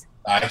voice?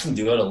 I can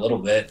do it a little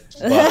bit,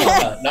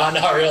 but not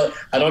really.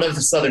 I don't have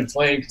the Southern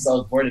twang because I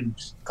was born in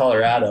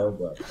Colorado,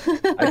 but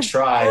I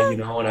try,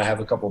 when I have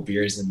a couple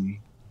beers in me.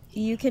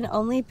 You can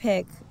only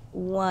pick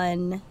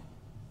one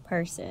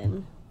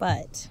person,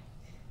 but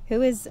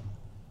who is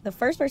the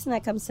first person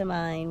that comes to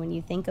mind when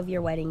you think of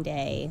your wedding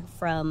day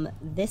from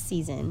this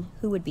season?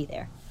 Who would be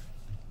there?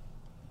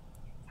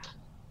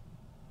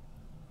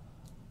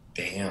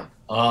 Damn.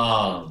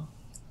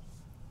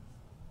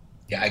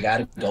 Yeah, I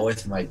gotta go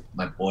with my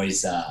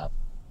boys,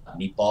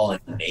 Meatball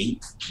and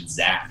Nate and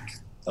Zach.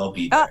 They'll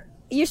be there.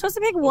 You're supposed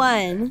to pick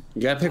one.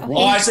 You gotta pick Oh,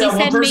 one. I said He one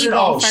said person.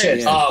 Meatball Oh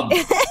shit. first.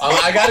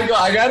 I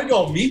gotta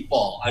go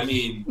Meatball. I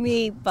mean,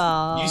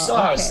 Meatball. you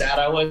saw how Okay. sad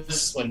I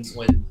was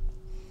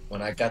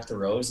when I got the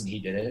rose and he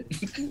did it.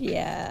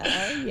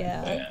 Yeah.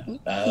 Yeah,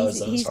 that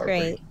was He's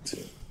great. heartbreaking,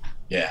 too.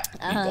 Yeah,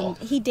 Meatball.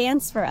 He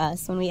danced for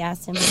us when we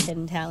asked him his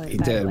hidden talent. He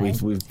by the did.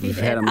 way. We've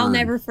had him I'll on.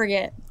 never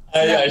forget.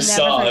 I never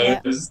saw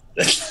forget. it. Was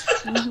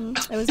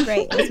It was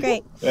great. It was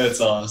great.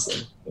 That's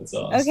awesome. That's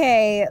awesome.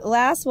 Okay,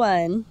 last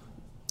one.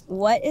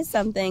 What is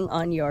something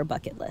on your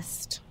bucket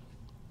list?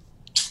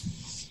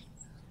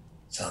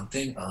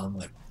 Something on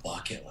my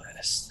bucket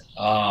list.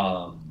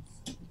 I've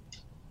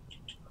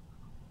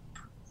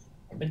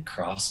been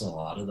crossing a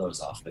lot of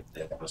those off. Like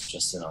I was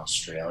just in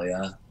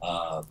Australia.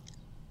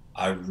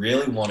 I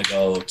really want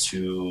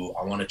to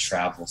I want to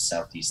travel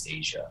Southeast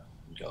Asia.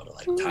 Go to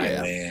like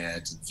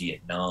Thailand and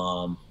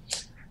Vietnam.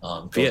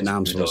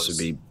 Vietnam's supposed to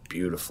be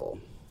beautiful.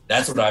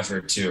 That's what I've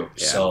heard too.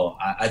 Yeah. So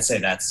I'd say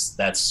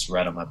that's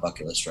right on my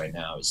bucket list right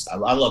now.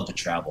 I love to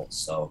travel.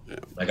 So when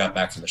I got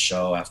back from the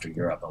show after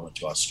Europe, I went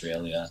to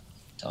Australia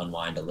to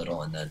unwind a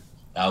little, and then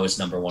that was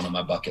number one on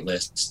my bucket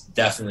list.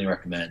 Definitely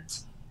recommend.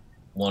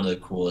 One of the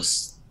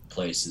coolest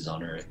places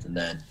on earth, and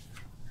then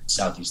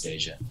Southeast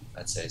Asia,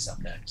 I'd say, is up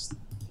next.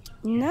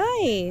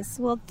 Nice.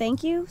 Well,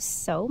 thank you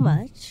so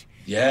much.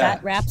 Yeah.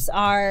 That wraps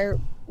our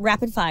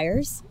rapid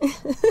fires.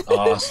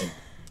 Awesome.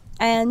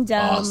 And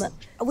Awesome.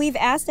 We've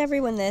asked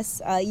everyone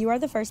this. You are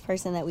the first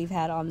person that we've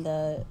had on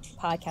the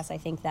podcast, I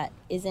think, that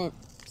isn't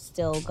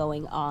still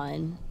going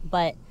on.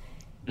 But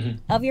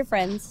of your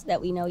friends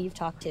that we know you've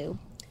talked to,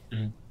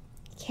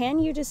 can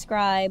you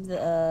describe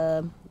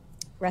the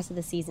rest of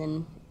the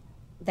season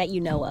that you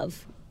know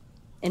of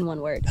in one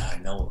word? I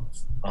know.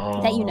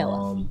 That you know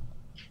of.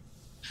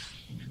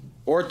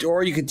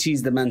 Or you could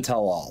tease the Men Tell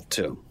All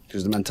too,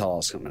 because the Men Tell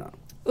All's coming up.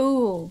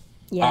 Ooh.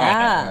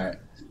 Yeah. All right.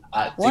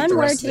 I think One the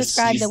word rest to of the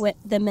describe season-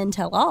 the Men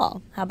Tell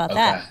All. How about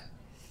that?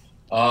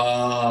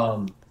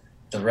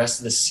 The rest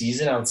of the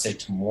season, I would say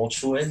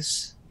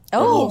tumultuous.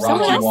 Oh, Little someone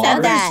rocky else waters.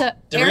 said that.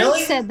 Really?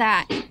 Eric said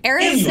that.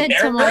 Eric Damn you, said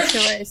Eric.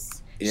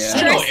 tumultuous. Yeah.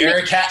 I know Stress me-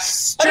 Eric had,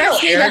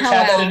 stress me the hell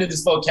that out. into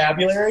this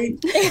vocabulary.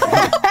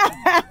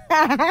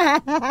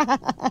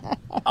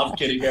 I'm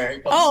kidding,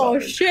 Eric. I'm Oh,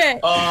 sorry. shit.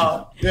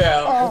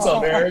 Yeah. What's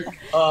up, Eric?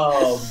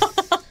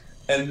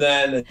 And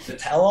then the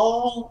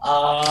tell-all.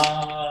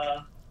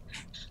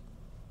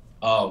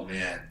 Oh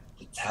man,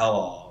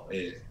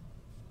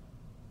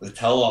 the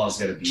tell-all is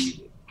gonna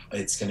be.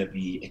 It's gonna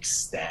be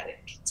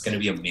ecstatic. It's gonna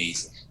be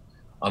amazing.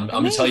 I'm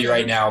gonna tell you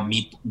right now.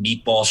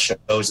 Meatball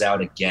shows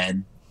out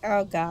again.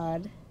 Oh,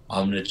 God.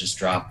 I'm gonna just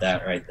drop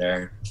that right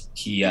there. So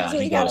He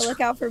we got goes. to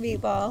look out for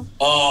Meatball.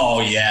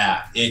 Oh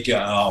yeah,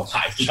 oh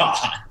my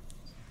god,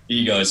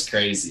 he goes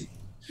crazy.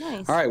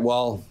 Nice. All right.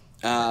 Well,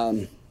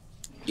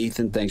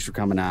 Ethan, thanks for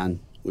coming on.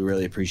 We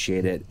really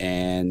appreciate it,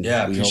 and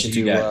Yeah, we hope appreciate to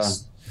you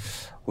guys.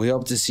 we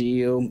hope to see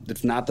you.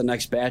 If not the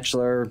next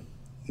Bachelor,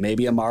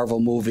 maybe a Marvel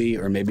movie,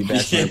 or maybe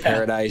Bachelor in Yeah.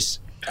 Paradise.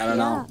 I don't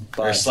know.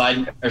 Or But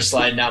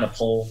sliding down a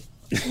pole.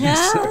 Yeah.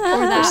 Or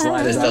that.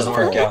 slide This it doesn't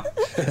down. work out.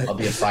 I'll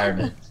be a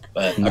fireman.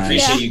 But I Nice.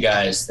 appreciate Yeah. you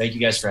guys. Thank you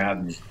guys for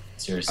having me.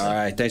 Seriously. all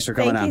right. Thanks for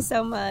coming Thank on. you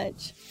so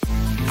much.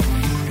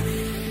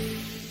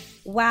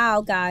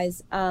 Wow,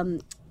 guys.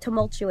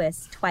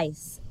 Tumultuous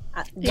twice.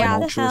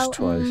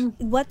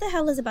 What the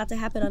hell is about to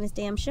happen on this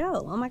damn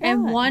show? Oh my god!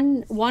 And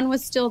one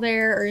was still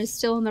there or is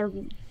still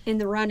in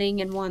the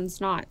running, and one's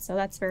not. So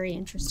that's very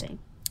interesting.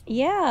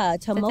 Yeah,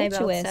 tumultuous. That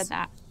they both said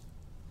that.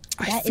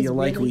 I feel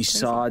like we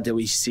saw. Did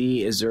we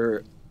see? Is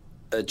there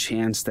a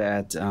chance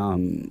that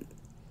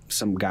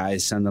some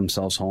guys send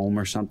themselves home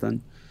or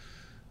something?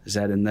 Is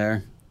that in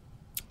there?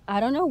 I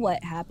don't know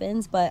what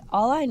happens, but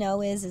all I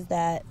know is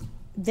that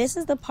this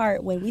is the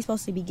part when we're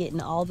supposed to be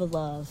getting all the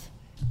love,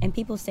 and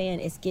people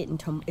saying it's going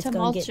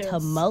to get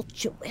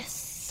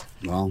tumultuous.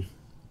 Well,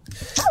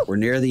 we're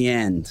near the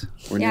end.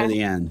 We're near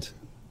the end,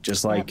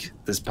 just like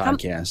this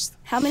podcast.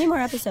 How many more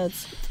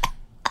episodes?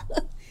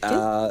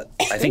 I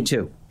think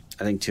two.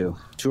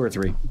 2 or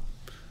 3.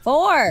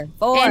 4.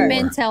 And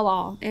Men Tell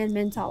All.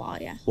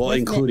 Yeah. Well,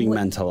 including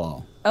Men Tell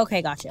All.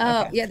 Okay, gotcha.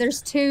 Oh, okay. Yeah,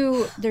 there's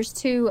two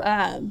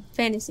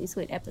Fantasy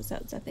Suite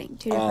episodes, I think.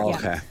 2 different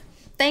ones. Okay.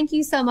 Thank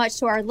you so much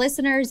to our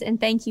listeners, and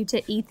thank you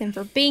to Ethan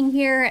for being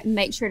here.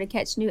 Make sure to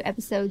catch new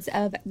episodes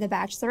of The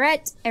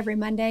Bachelorette every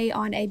Monday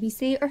on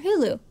ABC or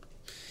Hulu.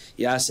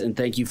 Yes, and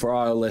thank you for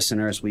all our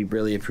listeners. We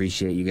really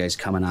appreciate you guys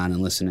coming on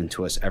and listening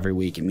to us every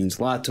week. It means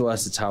a lot to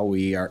us. It's how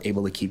we are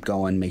able to keep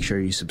going. Make sure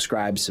you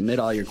subscribe, submit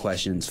all your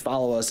questions,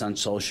 follow us on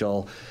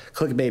social.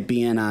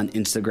 ClickbaitBN on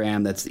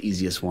Instagram. That's the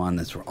easiest one.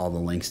 That's where all the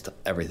links to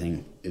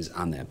everything is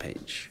on that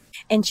page.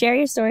 And share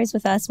your stories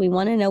with us. We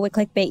want to know what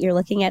clickbait you're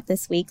looking at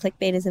this week.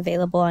 Clickbait is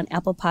available on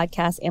Apple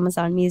Podcasts,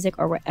 Amazon Music,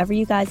 or wherever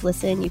you guys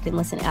listen. You can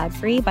listen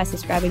ad-free by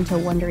subscribing to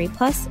Wondery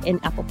Plus in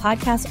Apple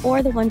Podcasts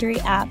or the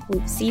Wondery app.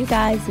 We'll see you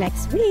guys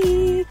next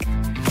week.